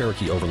 Grand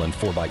Cherokee Overland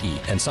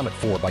 4xE and Summit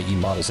 4xE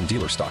models in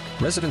dealer stock.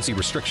 Residency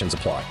restrictions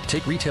apply.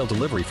 Take retail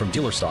delivery from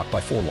dealer stock by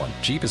 4/1.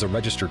 Jeep is a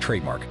registered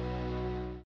trademark.